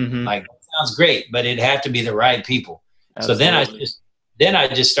mean? Like, it sounds great, but it'd have to be the right people. Absolutely. So then I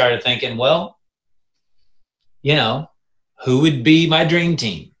just started thinking, well, you know, who would be my dream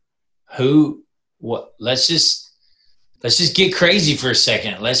team? Let's just get crazy for a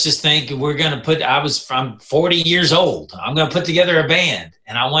second. Let's just think I'm 40 years old. I'm going to put together a band,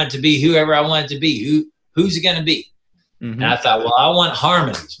 and I want it to be whoever I want it to be. Who's it going to be? And I thought, well, I want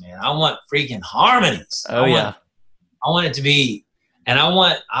harmonies, man. I want freaking harmonies. I want it to be, and I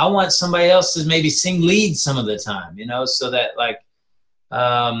want somebody else to maybe sing lead some of the time, you know, so that like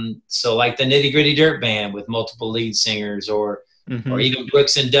the Nitty Gritty Dirt Band with multiple lead singers, or even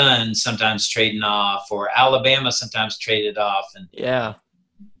Brooks and Dunn sometimes trading off, or Alabama sometimes traded off, and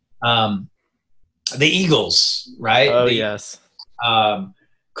the Eagles, right? Yes.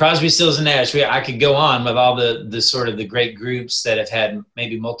 Crosby, Stills, and Nash. I could go on with all the sort of the great groups that have had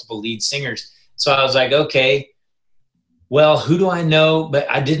maybe multiple lead singers. So I was like, okay, well, who do I know? But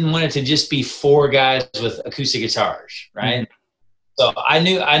I didn't want it to just be 4 guys with acoustic guitars, right? So I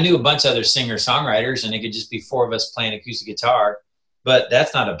knew a bunch of other singer-songwriters, and it could just be 4 of us playing acoustic guitar, but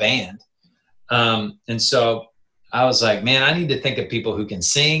that's not a band. And so I was like, man, I need to think of people who can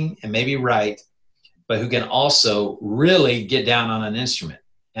sing and maybe write, but who can also really get down on an instrument.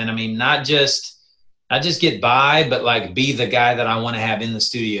 And I mean, not just get by, but like be the guy that I want to have in the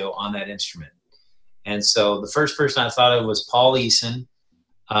studio on that instrument. And so the first person I thought of was Paul Eason,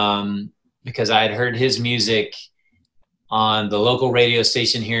 because I had heard his music on the local radio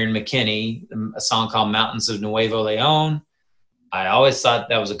station here in McKinney, a song called Mountains of Nuevo Leon. I always thought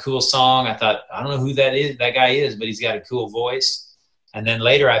that was a cool song. I thought, I don't know who that guy is, but he's got a cool voice. And then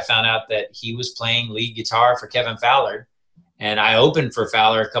later I found out that he was playing lead guitar for Kevin Fowler. And I opened for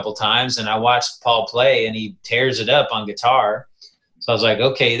Fowler a couple times, and I watched Paul play, and he tears it up on guitar. So I was like,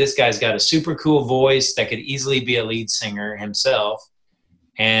 okay, this guy's got a super cool voice that could easily be a lead singer himself.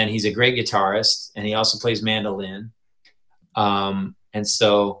 And he's a great guitarist, and he also plays mandolin. And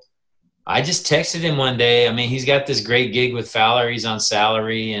so I just texted him one day. I mean, he's got this great gig with Fowler. He's on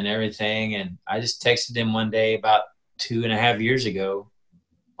salary and everything. And I just texted him one day about 2.5 years ago,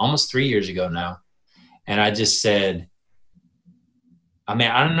 almost 3 years ago now. And I just said, I mean,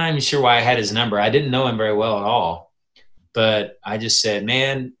 I'm not even sure why I had his number. I didn't know him very well at all. But I just said,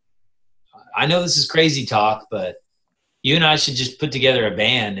 man, I know this is crazy talk, but you and I should just put together a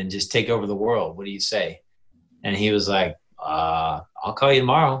band and just take over the world. What do you say? And he was like, I'll call you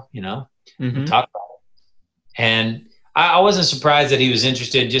tomorrow, Mm-hmm. talk about it. And I wasn't surprised that he was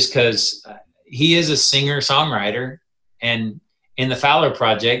interested, just because he is a singer-songwriter. And in the Fowler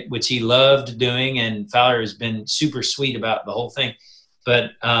project, which he loved doing, and Fowler has been super sweet about the whole thing.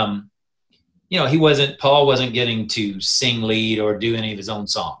 But, Paul wasn't getting to sing lead or do any of his own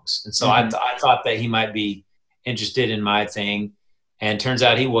songs. And so I thought that he might be interested in my thing, and turns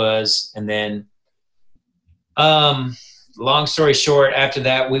out he was. And then, long story short, after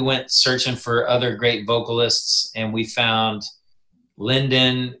that, we went searching for other great vocalists, and we found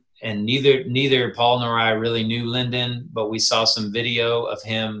Lyndon. And neither Paul nor I really knew Lyndon, but we saw some video of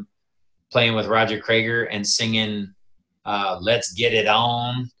him playing with Roger Krager and singing "Let's Get It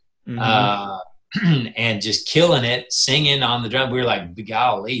On," and just killing it, singing on the drum. We were like,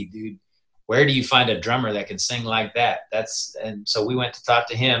 golly, dude, where do you find a drummer that can sing like that? And so we went to talk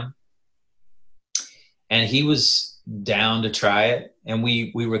to him, and he was down to try it. And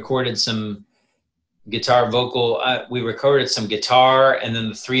we recorded some guitar vocal. We recorded some guitar, and then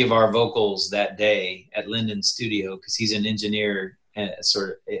the three of our vocals that day at Lyndon's studio, because he's an engineer. And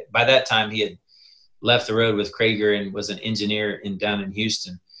by that time he had left the road with Krager and was an engineer down in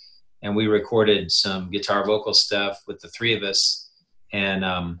Houston. And we recorded some guitar vocal stuff with the three of us.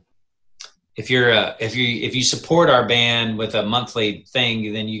 And if you support our band with a monthly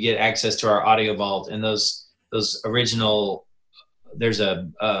thing, then you get access to our audio vault. And those original, there's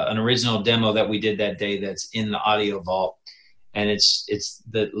an original demo that we did that day that's in the audio vault. And it's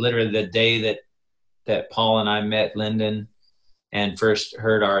literally the day that Paul and I met Lyndon and first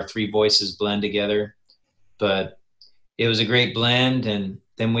heard our three voices blend together. But it was a great blend. And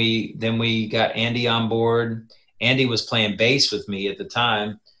then we got Andy on board. Andy was playing bass with me at the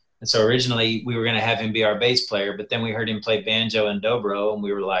time. And so originally we were going to have him be our bass player, but then we heard him play banjo and dobro, and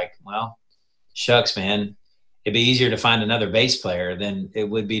we were like, well, shucks, man, it'd be easier to find another bass player than it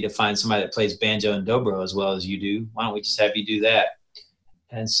would be to find somebody that plays banjo and dobro as well as you do. Why don't we just have you do that?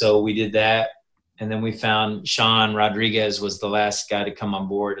 And so we did that. And then we found Sean Rodriguez was the last guy to come on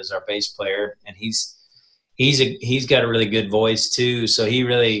board as our bass player. And he's got a really good voice too. So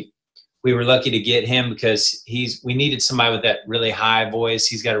we were lucky to get him, because we needed somebody with that really high voice.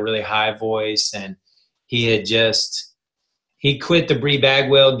 He's got a really high voice, and he quit the Bree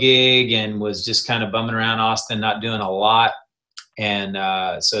Bagwell gig and was just kind of bumming around Austin, not doing a lot. And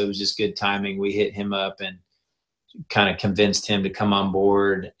so it was just good timing. We hit him up and kind of convinced him to come on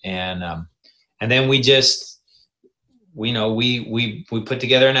board. And then we put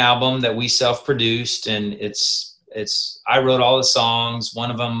together an album that we self-produced, and I wrote all the songs.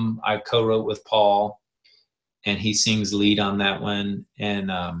 One of them I co-wrote with Paul, and he sings lead on that one. And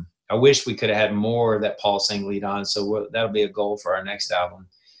I wish we could have had more that Paul sang lead on. So that'll be a goal for our next album.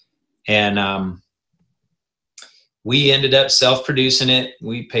 And we ended up self-producing it.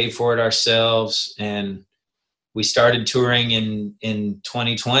 We paid for it ourselves, and we started touring in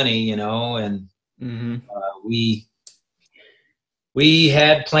 2020, and we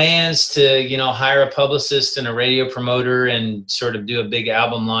had plans to, hire a publicist and a radio promoter and sort of do a big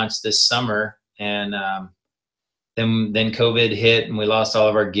album launch this summer. And then COVID hit, and we lost all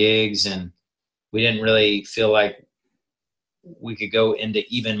of our gigs, and we didn't really feel like we could go into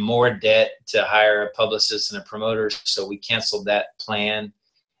even more debt to hire a publicist and a promoter. So we canceled that plan,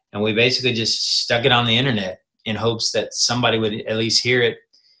 and we basically just stuck it on the internet in hopes that somebody would at least hear it.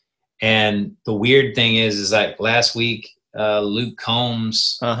 And the weird thing is like last week, Luke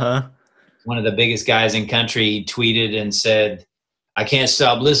Combs, one of the biggest guys in country, tweeted and said, I can't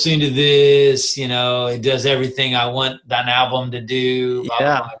stop listening to this. It does everything I want an album to do. Blah,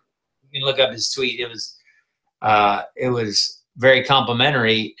 blah, blah. You can look up his tweet. It was very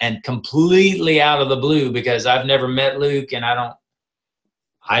complimentary and completely out of the blue, because I've never met Luke, and I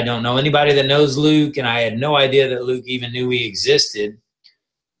don't know anybody that knows Luke, and I had no idea that Luke even knew he existed.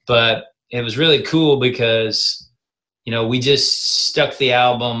 But it was really cool because, we just stuck the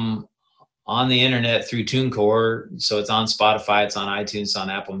album on the internet through TuneCore. So it's on Spotify, it's on iTunes, it's on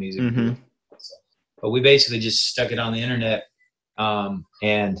Apple Music. Mm-hmm. But we basically just stuck it on the internet.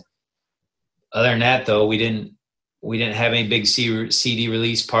 And other than that, though, we didn't have any big CD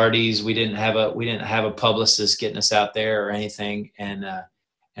release parties. We didn't have a publicist getting us out there or anything. And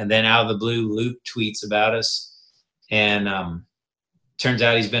then out of the blue, Luke tweets about us, and turns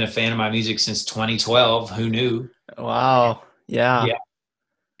out he's been a fan of my music since 2012. Who knew? Wow. Yeah. Yeah.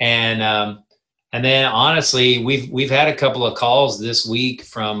 And then honestly, we've had a couple of calls this week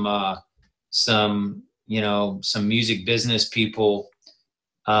from some music business people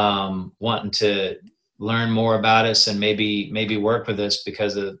wanting to learn more about us and maybe work with us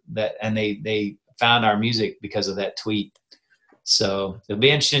because of that. And they found our music because of that tweet. So it'll be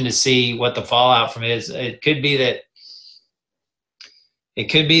interesting to see what the fallout from it is. It could be that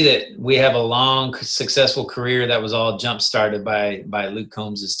we have a long, successful career that was all jump started by Luke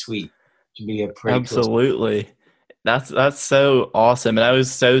Combs's tweet. To be a pretty absolutely cool. That's so awesome. And I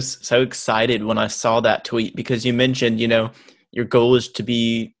was so excited when I saw that tweet, because you mentioned, your goal is to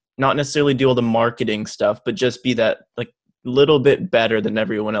be not necessarily do all the marketing stuff, but just be that like little bit better than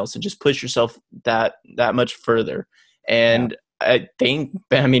everyone else and just push yourself that much further. And I think,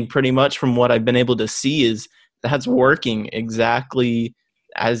 pretty much from what I've been able to see is that's working exactly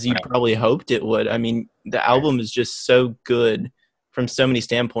as you probably hoped it would. I mean, the album is just so good from so many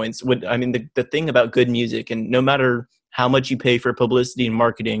standpoints. The thing about good music, and no matter how much you pay for publicity and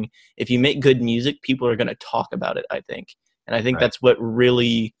marketing, if you make good music, people are going to talk about it, I think. And I think that's what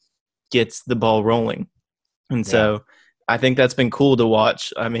really gets the ball rolling. And so I think that's been cool to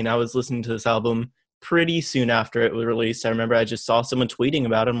watch. I mean, I was listening to this album pretty soon after it was released. I remember I just saw someone tweeting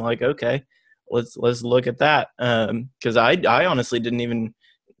about it. I'm like, okay, let's look at that. Because I honestly didn't even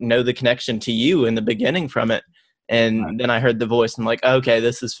know the connection to you in the beginning from it. And then I heard the voice and I'm like, okay,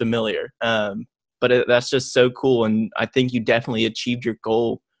 this is familiar. But that's just so cool. And I think you definitely achieved your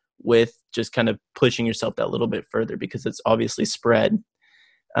goal with just kind of pushing yourself that little bit further, because it's obviously spread.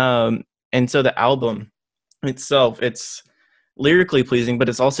 And so the album itself, it's lyrically pleasing, but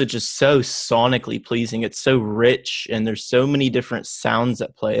it's also just so sonically pleasing. It's so rich, and there's so many different sounds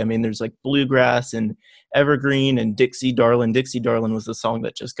at play. I mean, there's like bluegrass and evergreen and Dixie Darlin'. Dixie Darlin' was the song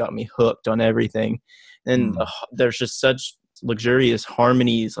that just got me hooked on everything. And there's just such luxurious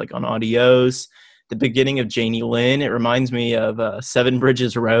harmonies, like on Adios, the beginning of Janie Lynn. It reminds me of Seven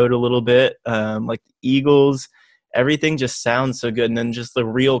Bridges Road a little bit, like the Eagles. Everything just sounds so good. And then just the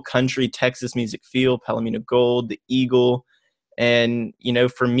real country Texas music feel, Palomino Gold, the Eagle. And,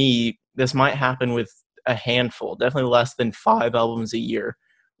 for me, this might happen with a handful, definitely less than 5 albums a year,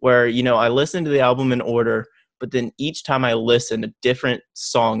 where, I listen to the album in order, but then each time I listen, a different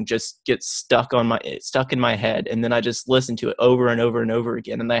song just gets stuck in my head. And then I just listen to it over and over and over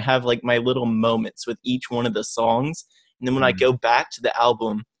again. And I have like my little moments with each one of the songs. And then when I go back to the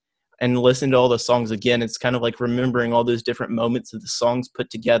album and listen to all the songs again, it's kind of like remembering all those different moments of the songs put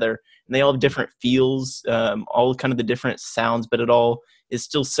together. And they all have different feels, all kind of the different sounds, but it all is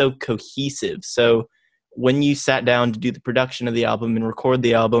still so cohesive. So when you sat down to do the production of the album and record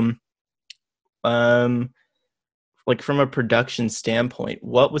the album, like from a production standpoint,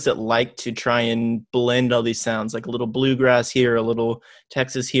 what was it like to try and blend all these sounds, like a little bluegrass here, a little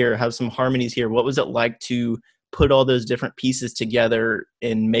Texas here, have some harmonies here? What was it like to put all those different pieces together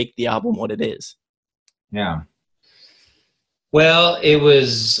and make the album what it is? Yeah. Well, it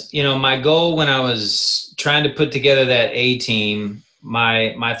was, my goal when I was trying to put together that A team,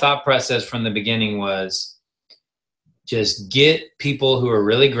 my thought process from the beginning was just get people who are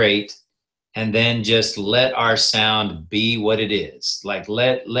really great, and then just let our sound be what it is. Like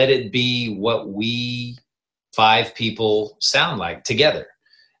let it be what we 5 people sound like together.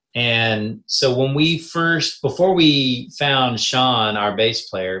 And so when before we found Sean, our bass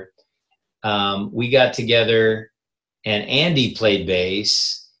player, we got together and Andy played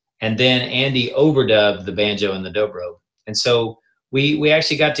bass, and then Andy overdubbed the banjo and the dobro. And so we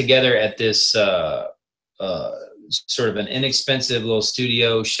actually got together at this sort of an inexpensive little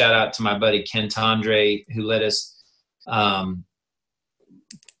studio. Shout out to my buddy Ken Tondre, who let us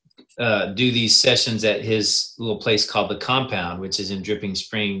do these sessions at his little place called The Compound, which is in Dripping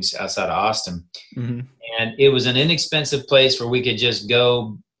Springs outside of Austin. Mm-hmm. And it was an inexpensive place where we could just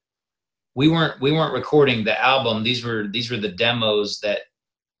go. We weren't recording the album. These were the demos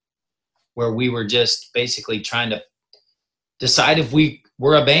where we were just basically trying to decide if we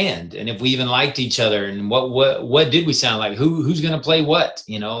were a band and if we even liked each other and what did we sound like, who's going to play what.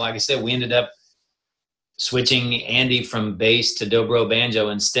 Like I said, we ended up switching Andy from bass to dobro banjo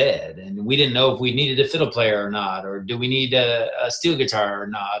instead, and we didn't know if we needed a fiddle player or not, or do we need a steel guitar or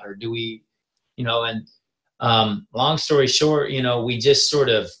not, or do we And long story short, we just sort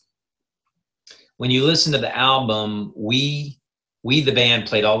of, when you listen to the album, we the band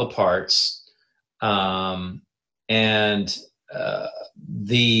played all the parts, and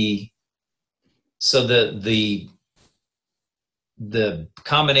the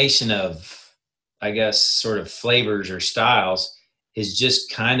combination of, I guess, sort of flavors or styles is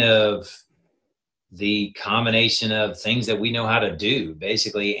just kind of the combination of things that we know how to do.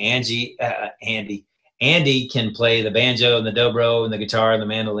 Basically, Andy can play the banjo and the dobro and the guitar and the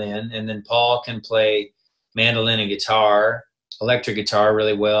mandolin, and then Paul can play mandolin and guitar, electric guitar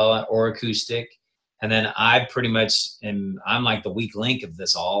really well, or acoustic. And then I pretty much I'm like the weak link of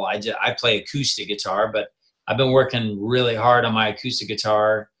this all. I play acoustic guitar, but I've been working really hard on my acoustic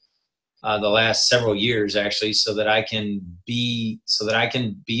guitar the last several years, actually, so that I can be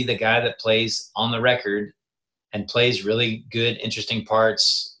the guy that plays on the record and plays really good, interesting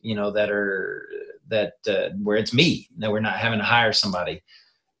parts, where it's me, that we're not having to hire somebody.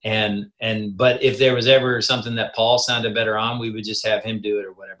 But if there was ever something that Paul sounded better on, we would just have him do it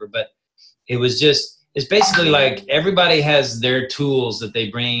or whatever. But it's basically like everybody has their tools that they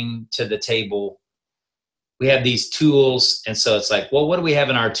bring to the table. We have these tools, and so it's like, well, what do we have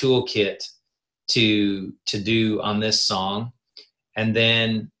in our toolkit to do on this song? And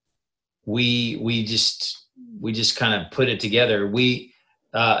then we just kind of put it together. When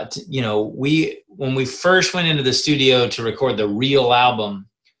we first went into the studio to record the real album,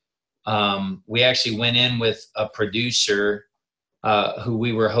 we actually went in with a producer who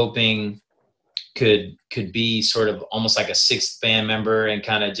we were hoping could be sort of almost like a sixth band member and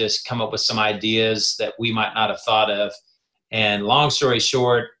kind of just come up with some ideas that we might not have thought of. And long story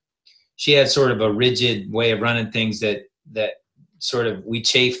short, she had sort of a rigid way of running things that sort of we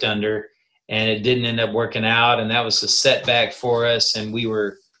chafed under, and it didn't end up working out. And that was a setback for us. And we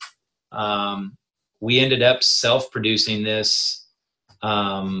ended up self-producing this,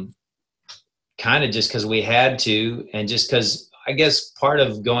 kind of just because we had to, and just because I guess part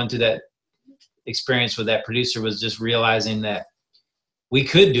of going through that experience with that producer was just realizing that we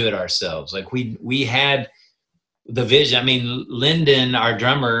could do it ourselves. Like we had the vision. I mean, Lyndon, our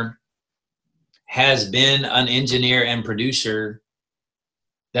drummer, has been an engineer and producer.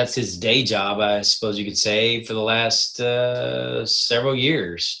 That's his day job, I suppose you could say, for the last several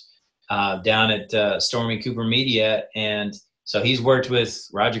years down at Stormy Cooper Media. And so he's worked with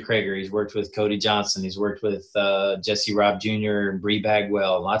Roger Krager, he's worked with Cody Johnson, he's worked with Jesse Robb Jr. and Bree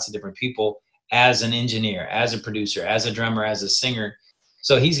Bagwell, lots of different people, as an engineer, as a producer, as a drummer, as a singer.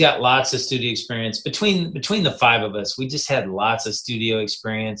 So he's got lots of studio experience. Between the five of us, we just had lots of studio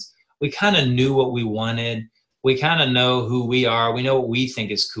experience. We kind of knew what we wanted. We kind of know who we are. We know what we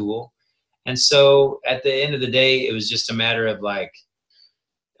think is cool. And so at the end of the day, it was just a matter of like,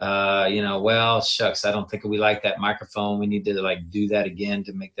 well, shucks, I don't think we like that microphone. We need to like do that again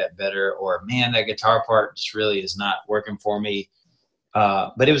to make that better. Or man, that guitar part just really is not working for me.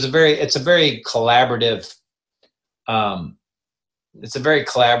 But it's a very collaborative,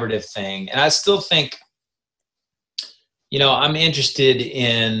 thing. And I still think, I'm interested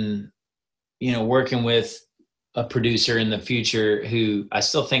in, working with a producer in the future who I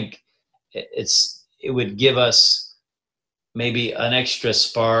still think it would give us maybe an extra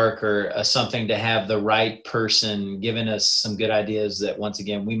spark or something to have the right person giving us some good ideas that once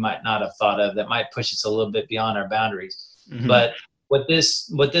again, we might not have thought of, that might push us a little bit beyond our boundaries. Mm-hmm. But what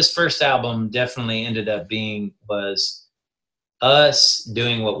this first album definitely ended up being was us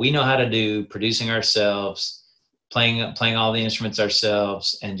doing what we know how to do, producing ourselves, playing all the instruments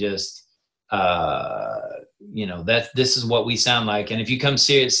ourselves, and just this is what we sound like. And if you come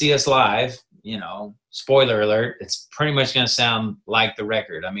see see us live, spoiler alert, it's pretty much going to sound like the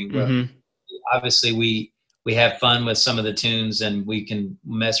record. I mean, mm-hmm. Obviously we have fun with some of the tunes, and we can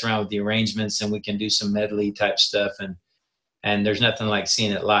mess around with the arrangements, and we can do some medley type stuff, and there's nothing like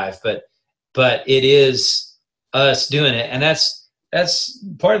seeing it live, but it is us doing it. And that's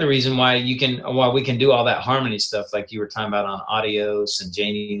part of the reason why we can do all that harmony stuff like you were talking about on Adios and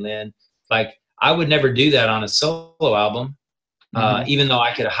Janie Lynn. Like I would never do that on a solo album. Mm-hmm. Even though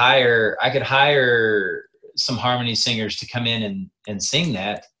I could hire some harmony singers to come in and sing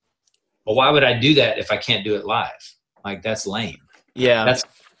that. But why would I do that if I can't do it live? Like that's lame. Yeah.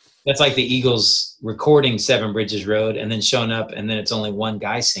 That's like the Eagles recording Seven Bridges Road and then showing up and then it's only one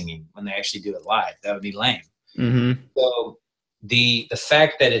guy singing when they actually do it live. That would be lame. Mm-hmm. So the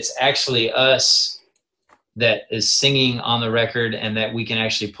fact that it's actually us that is singing on the record and that we can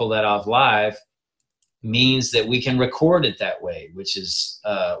actually pull that off live means that we can record it that way, which is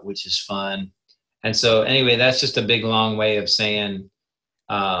fun. And so anyway, that's just a big long way of saying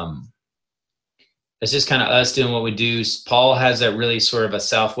it's just kind of us doing what we do. Paul has a really sort of a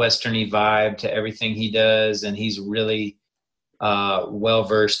Southwesterny vibe to everything he does, and he's really well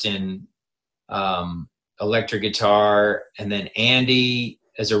versed in electric guitar. And then Andy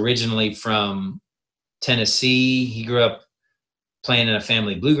is originally from Tennessee. He grew up playing in a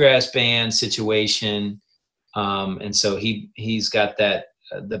family bluegrass band situation, and so he's got that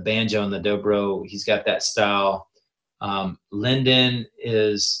the banjo and the dobro. He's got that style. Lyndon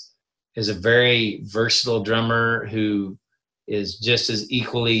is a very versatile drummer who is just as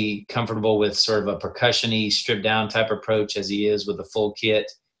equally comfortable with sort of a percussion-y, stripped down type approach as he is with a full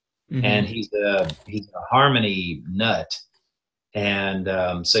kit. Mm-hmm. And he's a harmony nut.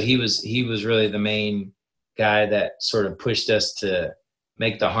 And so he was really the main guy that sort of pushed us to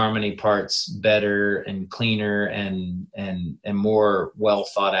make the harmony parts better and cleaner and more well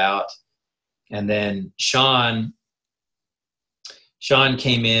thought out. And then Sean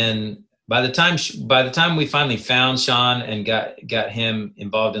came in. By the time we finally found Sean and got him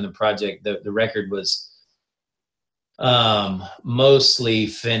involved in the project, the record was mostly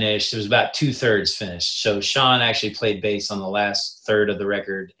finished. It was about 2/3 finished. So Sean actually played bass on the last third of the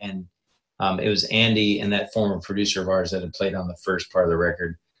record, and it was Andy and that former producer of ours that had played on the first part of the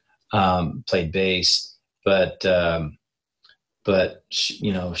record, played bass. But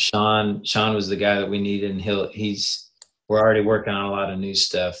you know, Sean was the guy that we needed, and we're already working on a lot of new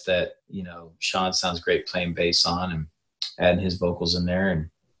stuff that, you know, Sean sounds great playing bass on and adding his vocals in there. And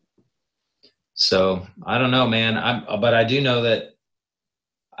so I don't know, man. But I do know that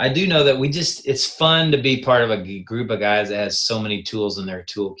it's fun to be part of a group of guys that has so many tools in their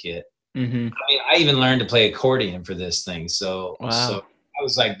toolkit. Mm-hmm. I mean, I even learned to play accordion for this thing. So, wow. So I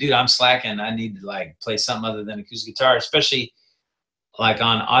was like, dude, I'm slacking. I need to like play something other than acoustic guitar, especially like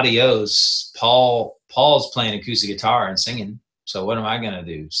on Adios. Paul's playing acoustic guitar and singing. So what am I going to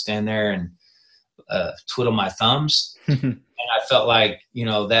do? Stand there and twiddle my thumbs? And I felt like, you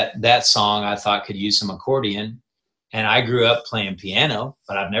know, that song I thought could use some accordion. And I grew up playing piano,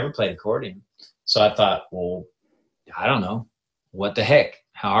 but I've never played accordion. So I thought, well, I don't know. What the heck?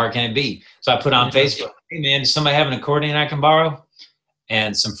 How hard can it be? So I put on Facebook, hey, man, does somebody have an accordion I can borrow?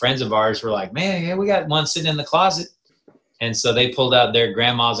 And some friends of ours were like, man, yeah, we got one sitting in the closet. And so they pulled out their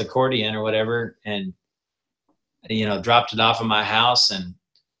grandma's accordion or whatever and, you know, dropped it off at my house. And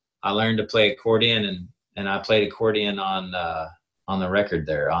I learned to play accordion, and I played accordion on the record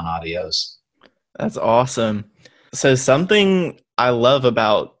there on Adios. That's awesome. So something I love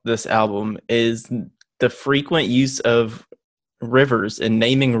about this album is the frequent use of rivers and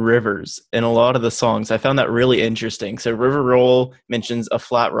naming rivers in a lot of the songs. I found that really interesting. So River Roll mentions a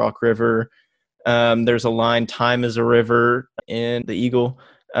flat rock river. There's a line, time is a river, in the Eagle.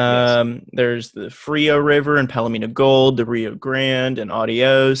 Yes. There's the Frio River and Palomino Gold, the Rio Grande and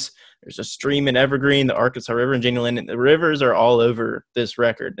Adios. There's a stream in Evergreen, the Arkansas River and Jenny Lind. The rivers are all over this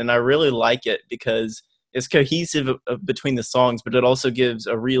record. And I really like it because it's cohesive between the songs, but it also gives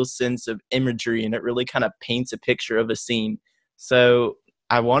a real sense of imagery, and it really kind of paints a picture of a scene. So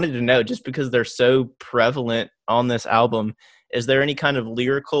I wanted to know, just because they're so prevalent on this album, is there any kind of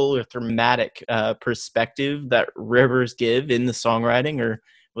lyrical or thematic perspective that rivers give in the songwriting, or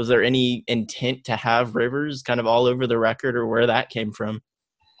was there any intent to have rivers kind of all over the record, or where that came from?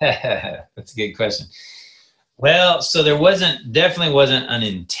 That's a good question. Well, so there definitely wasn't an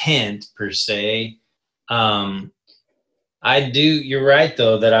intent per se. You're right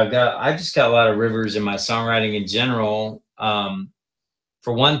though, that I've just got a lot of rivers in my songwriting in general.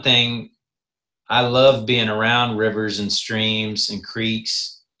 For one thing, I love being around rivers and streams and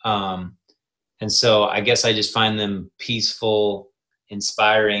creeks. And so I guess I just find them peaceful,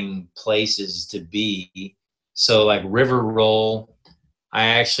 inspiring places to be. So like River Roll, I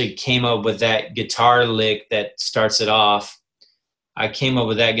actually came up with that guitar lick that starts it off. I came up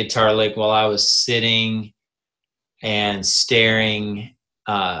with that guitar lick while I was sitting and staring,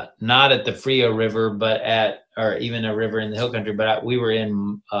 not at the Frio River, but or even a river in the hill country, but we were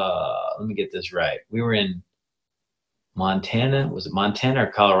in, let me get this right. We were in Montana. Was it Montana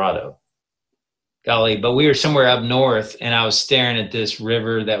or Colorado? Golly, but we were somewhere up north, and I was staring at this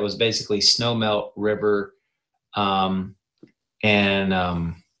river that was basically snowmelt river. And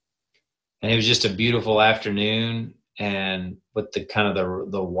it was just a beautiful afternoon, and with the kind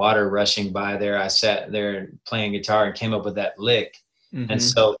of the water rushing by there, I sat there playing guitar and came up with that lick. Mm-hmm. And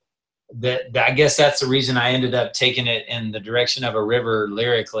so I guess that's the reason I ended up taking it in the direction of a river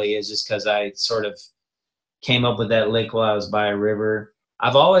lyrically, is just because I sort of came up with that lick while I was by a river.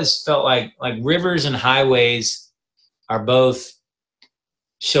 I've always felt like rivers and highways are both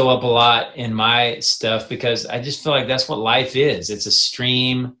show up a lot in my stuff, because I just feel like that's what life is. It's a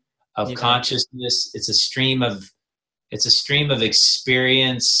stream of Yeah. consciousness. It's a stream of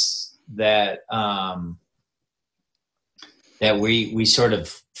experience that that we sort of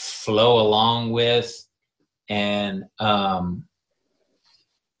flow along with. And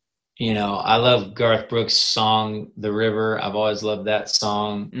you know, I love Garth Brooks' song "The River." I've always loved that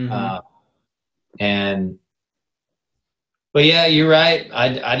song. But yeah, you're right. I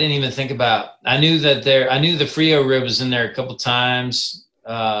didn't even think about. I knew the Frio River was in there a couple times,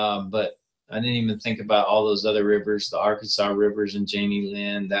 but I didn't even think about all those other rivers, the Arkansas rivers and Janie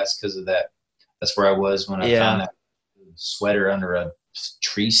Lynn. That's because of that. That's where I was when I found that sweater under a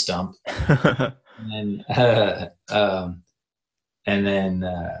tree stump. And then and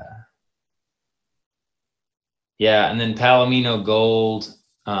then Palomino Gold.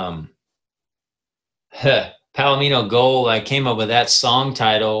 Palomino Gold, I came up with that song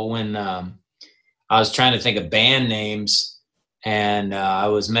title when I was trying to think of band names, and I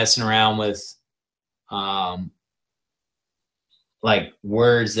was messing around with like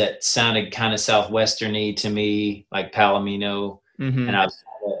words that sounded kind of Southwesterny to me, like Palomino. And I was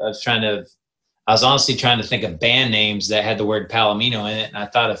honestly trying to think of band names that had the word Palomino in it, and I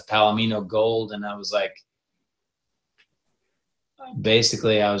thought of Palomino Gold, and I was like,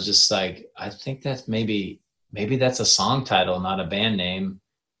 basically, I was just like, I think that's maybe that's a song title, not a band name.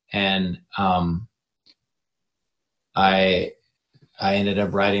 And I ended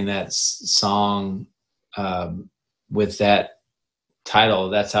up writing that song with that title.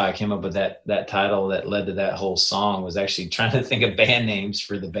 That's how I came up with that title that led to that whole song, was actually trying to think of band names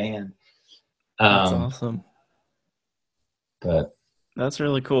for the band. That's awesome. But that's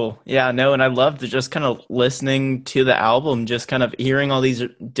really cool. Yeah, no, and I loved just kind of listening to the album, just kind of hearing all these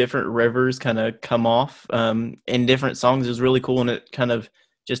different rivers kind of come off in different songs is really cool. And it kind of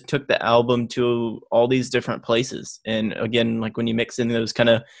just took the album to all these different places. And again, like when you mix in those kind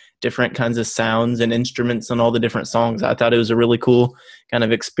of different kinds of sounds and instruments on all the different songs, I thought it was a really cool kind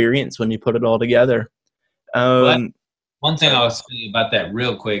of experience when you put it all together. One thing I'll say about that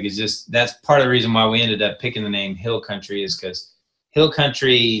real quick is just that's part of the reason why we ended up picking the name Hill Country, is because Hill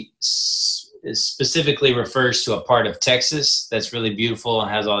Country specifically refers to a part of Texas that's really beautiful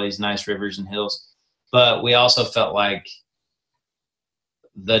and has all these nice rivers and hills. But we also felt like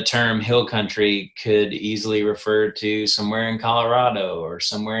the term Hill Country could easily refer to somewhere in Colorado or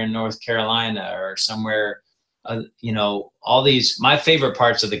somewhere in North Carolina or somewhere, you know, all these. My favorite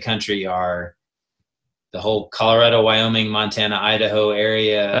parts of the country are the whole Colorado, Wyoming, Montana, Idaho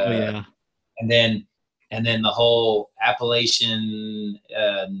area. Oh, yeah. And then the whole Appalachian,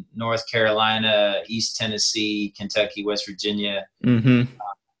 North Carolina, East Tennessee, Kentucky, West Virginia, and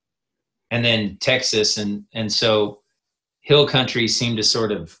then Texas. And so Hill Country seemed to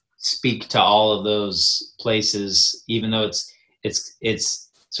sort of speak to all of those places, even though it's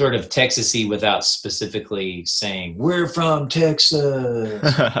sort of Texas-y without specifically saying, we're from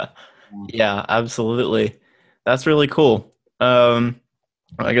Texas. Yeah, absolutely. That's really cool.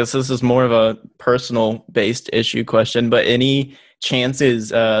 I guess this is more of a personal based issue question, but any chances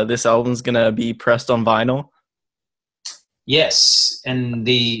this album's gonna be pressed on vinyl? Yes, and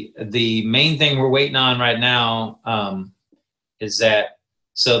the main thing we're waiting on right now is that.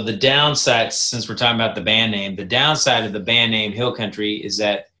 So the downside, since we're talking about the band name, the downside of the band name Hill Country is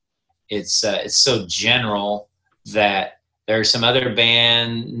that it's so general that there are some other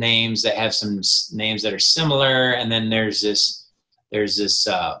band names that have some names that are similar, and then there's this.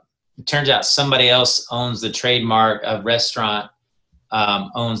 It turns out somebody else owns the trademark. A restaurant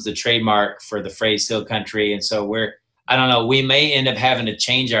owns the trademark for the phrase Hill Country, and so I don't know. We may end up having to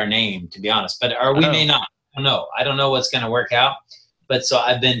change our name, to be honest, or we may not. I don't know. I don't know what's going to work out. But so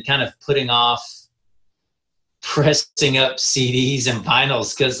I've been kind of putting off pressing up CDs and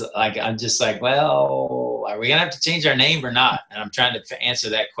vinyls because, like, I'm just like, well, are we gonna have to change our name or not? And I'm trying to answer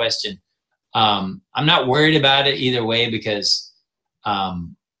that question. I'm not worried about it either way because,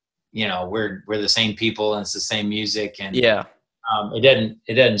 you know, we're the same people and it's the same music, and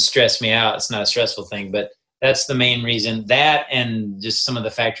it doesn't stress me out. It's not a stressful thing, but that's the main reason. That and just some of the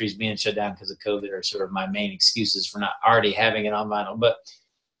factories being shut down because of COVID are sort of my main excuses for not already having it on vinyl. But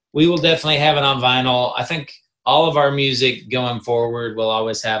we will definitely have it on vinyl. I think all of our music going forward we'll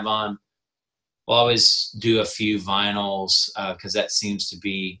always have on. We'll always do a few vinyls because that seems to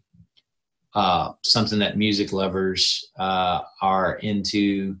be something that music lovers are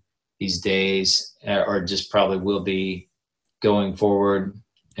into these days, or just probably will be going forward.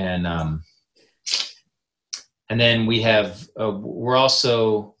 And then we have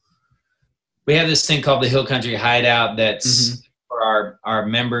we have this thing called the Hill Country Hideout that's for our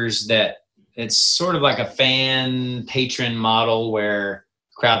members, that it's sort of like a fan patron model where,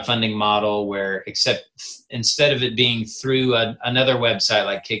 of crowdfunding model where, except instead of it being through another website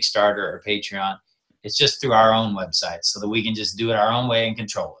like Kickstarter or Patreon, it's just through our own website so that we can just do it our own way and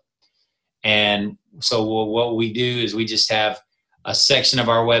control it. And so what we do is we just have a section of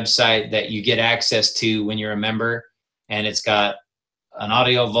our website that you get access to when you're a member, and it's got an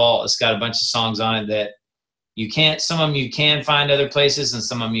audio vault. It's got a bunch of songs on it that you can't, some of them you can find other places and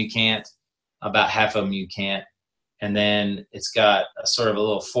some of them you can't. About half of them you can't. And then it's got a sort of a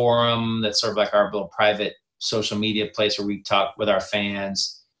little forum that's sort of like our little private social media place where we talk with our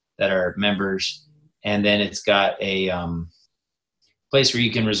fans that are members. And then it's got a place where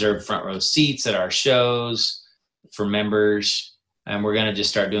you can reserve front row seats at our shows for members. And we're going to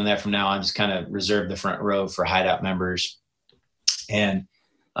just start doing that from now on, just kind of reserve the front row for Hideout members. And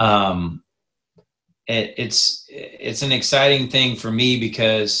it's an exciting thing for me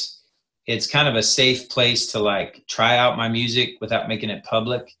because it's kind of a safe place to like try out my music without making it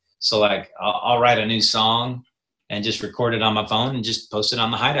public. So like I'll write a new song and just record it on my phone and just post it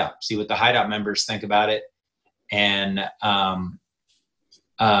on the Hideout, see what the Hideout members think about it. And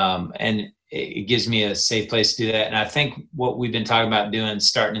it gives me a safe place to do that. And I think what we've been talking about doing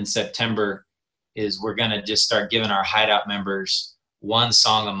starting in September is we're going to just start giving our Hideout members one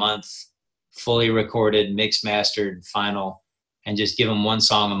song a month, fully recorded, mixed, mastered, final, and just give them one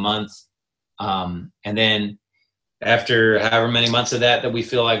song a month. And then after however many months of that we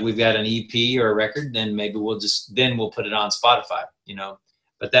feel like we've got an EP or a record, then maybe we'll put it on Spotify, you know,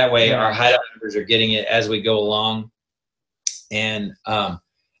 but that way our Hideout members are getting it as we go along. And the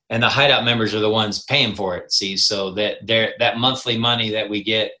Hideout members are the ones paying for it. See, so that monthly money that we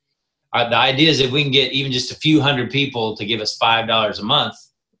get, the idea is if we can get even just a few hundred people to give us $5 a month,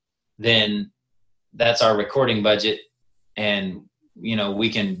 then that's our recording budget. And, you know, we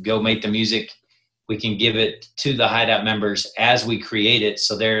can go make the music. We can give it to the Hideout members as we create it.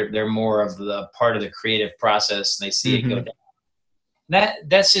 So they're more of the part of the creative process, and they see it go down.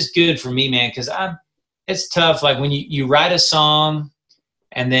 That's just good for me, man. Cause it's tough. Like when you write a song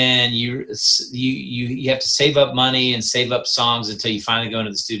and then you have to save up money and save up songs until you finally go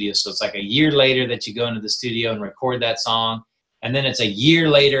into the studio. So it's like a year later that you go into the studio and record that song. And then it's a year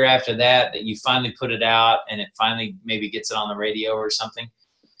later after that you finally put it out and it finally maybe gets it on the radio or something.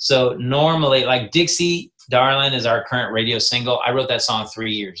 So normally, like Dixie Darling is our current radio single. I wrote that song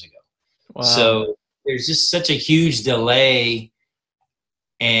 3 years ago. Wow. So there's just such a huge delay.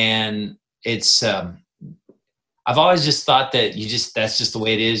 And it's, I've always just thought that that's just the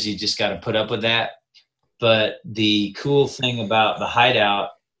way it is. You just got to put up with that. But the cool thing about the Hideout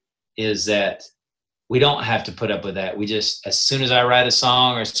is that we don't have to put up with that. We just, as soon as I write a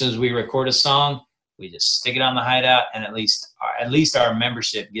song or as soon as we record a song, we just stick it on the Hideout, and at least our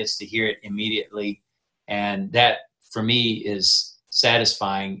membership gets to hear it immediately. And that for me is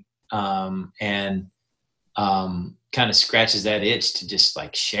satisfying, and kind of scratches that itch to just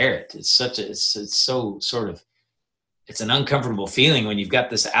like share it. It's so sort of, it's an uncomfortable feeling when you've got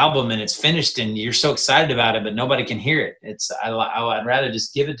this album and it's finished and you're so excited about it, but nobody can hear it. I'd rather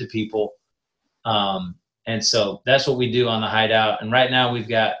just give it to people. And so that's what we do on the Hideout. And right now we've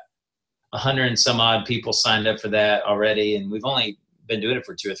got 100 and some odd people signed up for that already. And we've only been doing it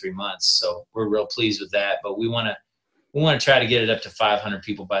for 2 or 3 months. So we're real pleased with that, but we want to try to get it up to 500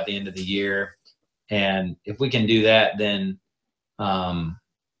 people by the end of the year. And if we can do that, then,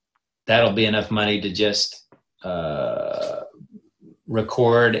 that'll be enough money to just,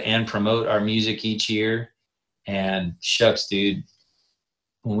 record and promote our music each year. And shucks, dude,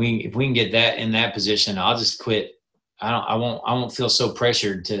 if we can get that in that position, I'll just quit. I won't feel so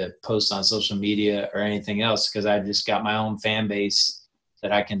pressured to post on social media or anything else, because I just got my own fan base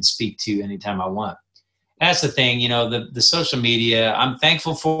that I can speak to anytime I want. That's the thing, you know, the social media, I'm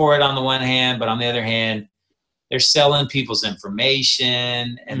thankful for it on the one hand, but on the other hand, they're selling people's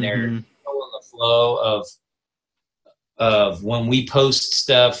information and they're controlling the flow of when we post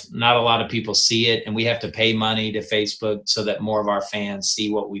stuff, not a lot of people see it, and we have to pay money to Facebook so that more of our fans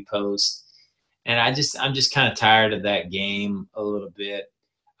see what we post. And I'm just kind of tired of that game a little bit.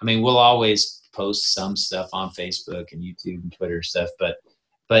 I mean, we'll always post some stuff on Facebook and YouTube and Twitter stuff, but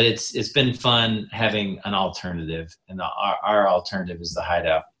it's been fun having an alternative, and our alternative is the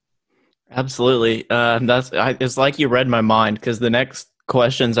Hideout. Absolutely. It's like you read my mind, because the next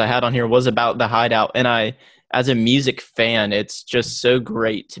questions I had on here was about the Hideout, and as a music fan, it's just so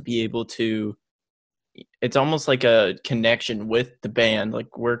great to be able to, it's almost like a connection with the band.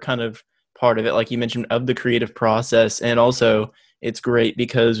 Like we're kind of part of it, like you mentioned, of the creative process. And also it's great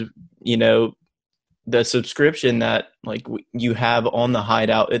because, you know, the subscription that like you have on the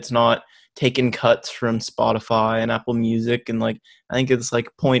Hideout, it's not taken cuts from Spotify and Apple Music, and like I think it's like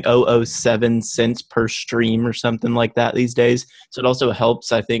 0.007 cents per stream or something like that these days. So it also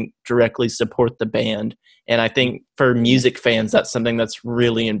helps, I think, directly support the band. And I think for music fans, that's something that's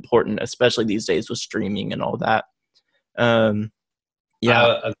really important, especially these days with streaming and all that. Yeah.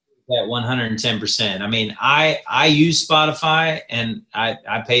 I agree with that 110%. I mean, I use Spotify, and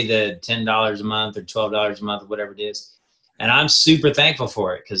I pay the $10 a month or $12 a month or whatever it is. And I'm super thankful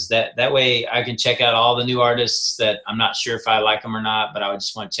for it, because that way I can check out all the new artists that I'm not sure if I like them or not, but I would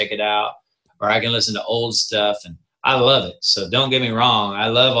just want to check it out. Or I can listen to old stuff, and I love it. So don't get me wrong. I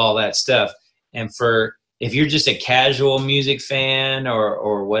love all that stuff. And if you're just a casual music fan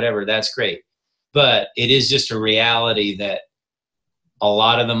or whatever, that's great. But it is just a reality that a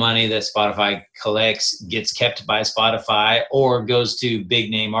lot of the money that Spotify collects gets kept by Spotify or goes to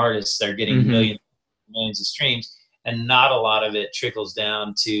big name artists that are getting millions of streams. And not a lot of it trickles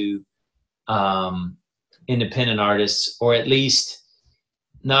down to independent artists, or at least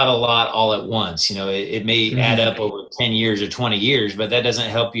not a lot all at once. You know, it may add up over 10 years or 20 years, but that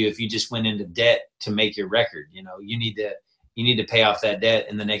doesn't help you if you just went into debt to make your record. You know, you need to pay off that debt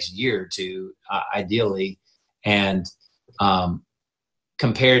in the next year or two, ideally. And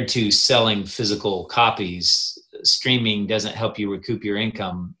compared to selling physical copies, streaming doesn't help you recoup your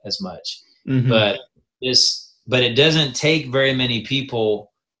income as much. But it doesn't take very many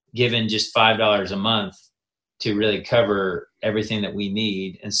people giving just $5 a month to really cover everything that we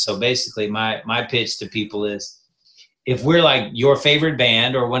need. And so basically my pitch to people is, if we're like your favorite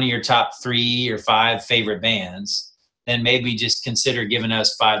band or one of your top 3 or 5 favorite bands, then maybe just consider giving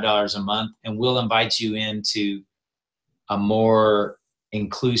us $5 a month, and we'll invite you into a more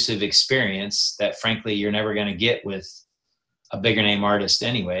inclusive experience that frankly you're never going to get with a bigger name artist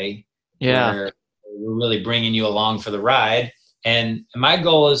anyway. Yeah. We're really bringing you along for the ride. And my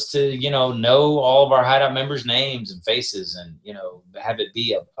goal is to, know all of our Hideout members' names and faces, and, have it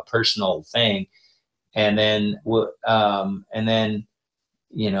be a personal thing. And then,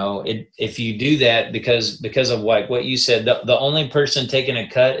 if you do that, because of what you said, the only person taking a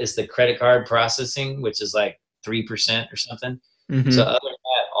cut is the credit card processing, which is like 3% or something. So other than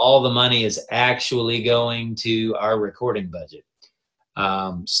that, all the money is actually going to our recording budget.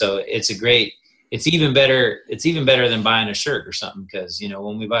 So it's even better than buying a shirt or something, because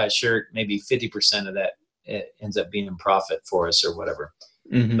when we buy a shirt, maybe 50% of that ends up being in profit for us or whatever.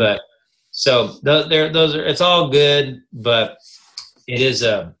 But so those are, it's all good, but it is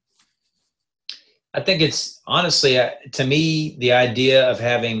I think it's honestly, to me, the idea of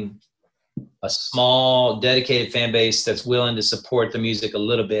having a small dedicated fan base that's willing to support the music a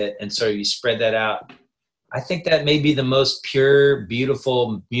little bit, and so you spread that out, I think that may be the most pure,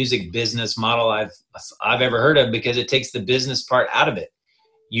 beautiful music business model I've ever heard of, because it takes the business part out of it.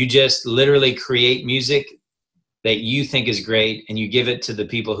 You just literally create music that you think is great, and you give it to the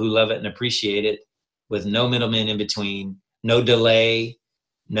people who love it and appreciate it, with no middleman in between, no delay,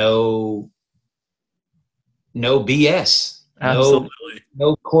 no BS, Absolutely.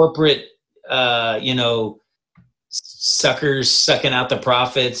 no corporate, suckers sucking out the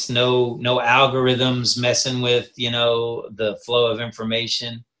profits, no algorithms messing with the flow of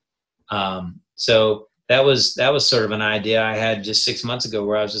information. So that was sort of an idea I had just 6 months ago,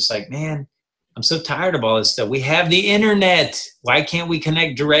 where I was just like, man, I'm so tired of all this stuff. We have the internet. Why can't we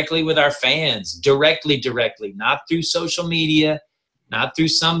connect directly with our fans? Directly, not through social media, not through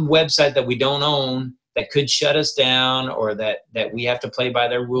some website that we don't own that could shut us down, or that we have to play by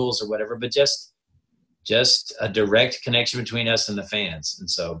their rules or whatever, but just a direct connection between us and the fans. And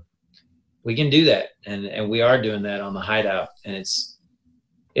so we can do that. And we are doing that on the Hideout, and it's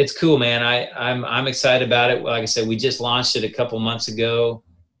cool, man. I'm excited about it. Like I said, we just launched it a couple months ago,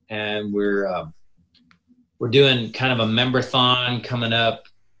 and we're doing kind of a member-thon coming up.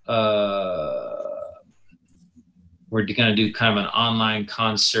 We're going to do kind of an online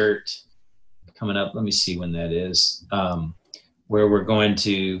concert coming up. Let me see when that is. Where we're going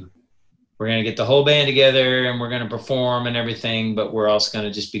to get the whole band together, and we're going to perform and everything, but we're also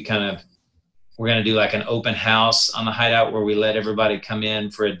going to just be we're going to do like an open house on the Hideout, where we let everybody come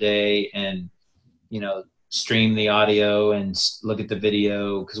in for a day and, stream the audio and look at the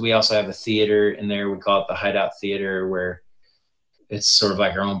video. Cause we also have a theater in there. We call it the Hideout Theater, where it's sort of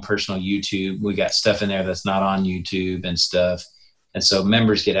like our own personal YouTube. We got stuff in there that's not on YouTube and stuff. And so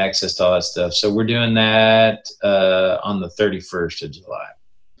members get access to all that stuff. So we're doing that on the 31st of July.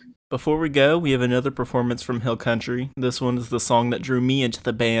 Before we go, we have another performance from Hill Country. This one is the song that drew me into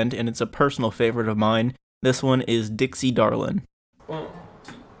the band, and it's a personal favorite of mine. This one is Dixie Darlin'. 1,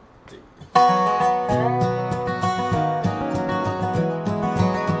 2, 3.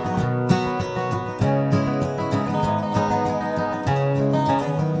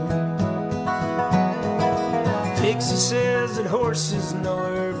 Dixie says that horses know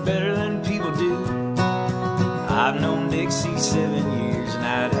her better than people do. I've known Dixie 7 years, and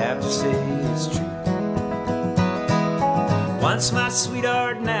I'd have to say it's true. Once my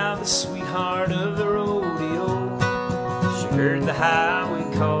sweetheart, now the sweetheart of the rodeo. She heard the highway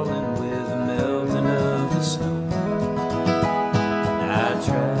calling with the melting of the snow. I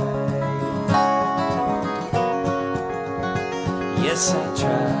tried, yes I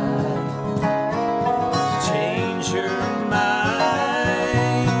tried to change her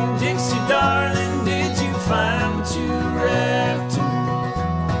mind. Dixie darling, did you find what you were after?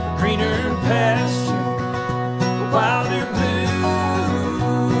 Greener pasture, wilder blue.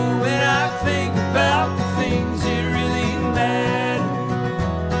 When I think about the things that really matter,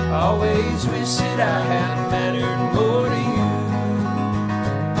 I always wish that I had mattered more to you.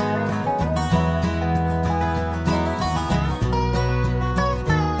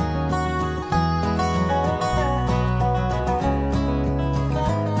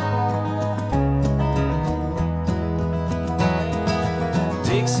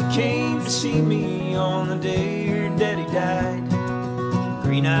 Dixie came to see me on the day her daddy died.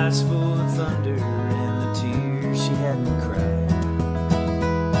 Green eyes full of thunder and the tears she hadn't cried.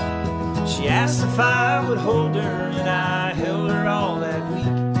 She asked if I would hold her, and I held her all that week,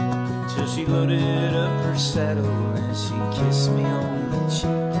 till she loaded up her saddle and she kissed me on the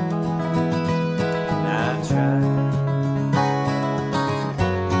cheek. And I tried,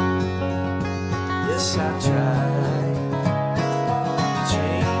 yes I tried to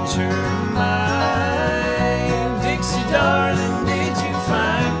change her mind. Dixie darling, did you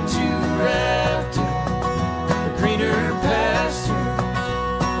find what you were after? A greener pasture,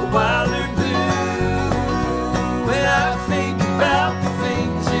 a wilder blue. When I think about the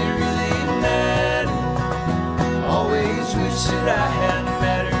things that really matter, always wish that I had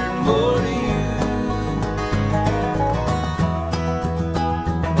mattered more to you.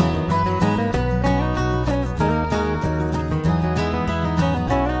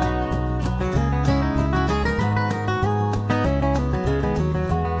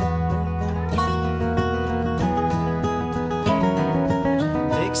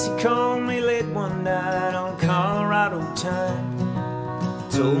 Dixie called me late one night on Colorado time.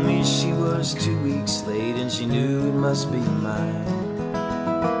 Told me she was 2 weeks late and she knew it must be mine.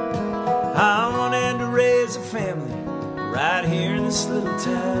 I wanted to raise a family right here in this little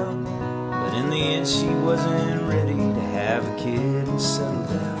town, but in the end she wasn't ready to have a kid and settle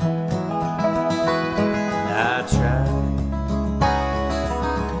down. And I tried,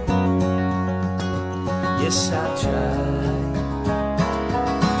 yes I tried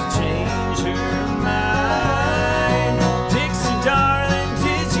to change her mind. Dixie darling,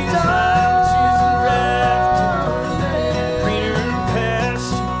 did you find what you were after? Greener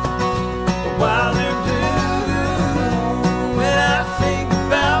pasture, a wilder blue. When I think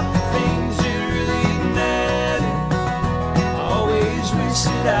about the things that really matter, I always wish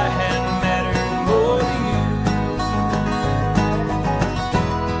that I had mattered more to you.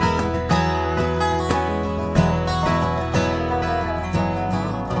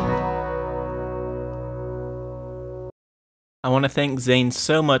 I want to thank Zane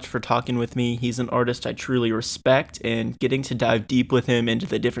so much for talking with me. He's an artist I truly respect, and getting to dive deep with him into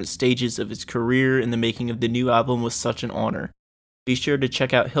the different stages of his career and the making of the new album was such an honor. Be sure to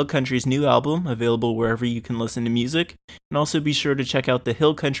check out Hill Country's new album, available wherever you can listen to music, and also be sure to check out the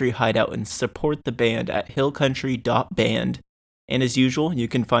Hill Country Hideout and support the band at hillcountry.band. And as usual, you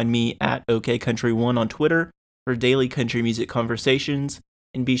can find me at OKCountry1 on Twitter for daily country music conversations,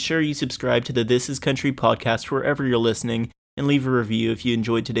 and be sure you subscribe to the This Is Country podcast wherever you're listening, and leave a review if you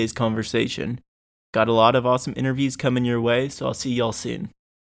enjoyed today's conversation. Got a lot of awesome interviews coming your way, so I'll see y'all soon.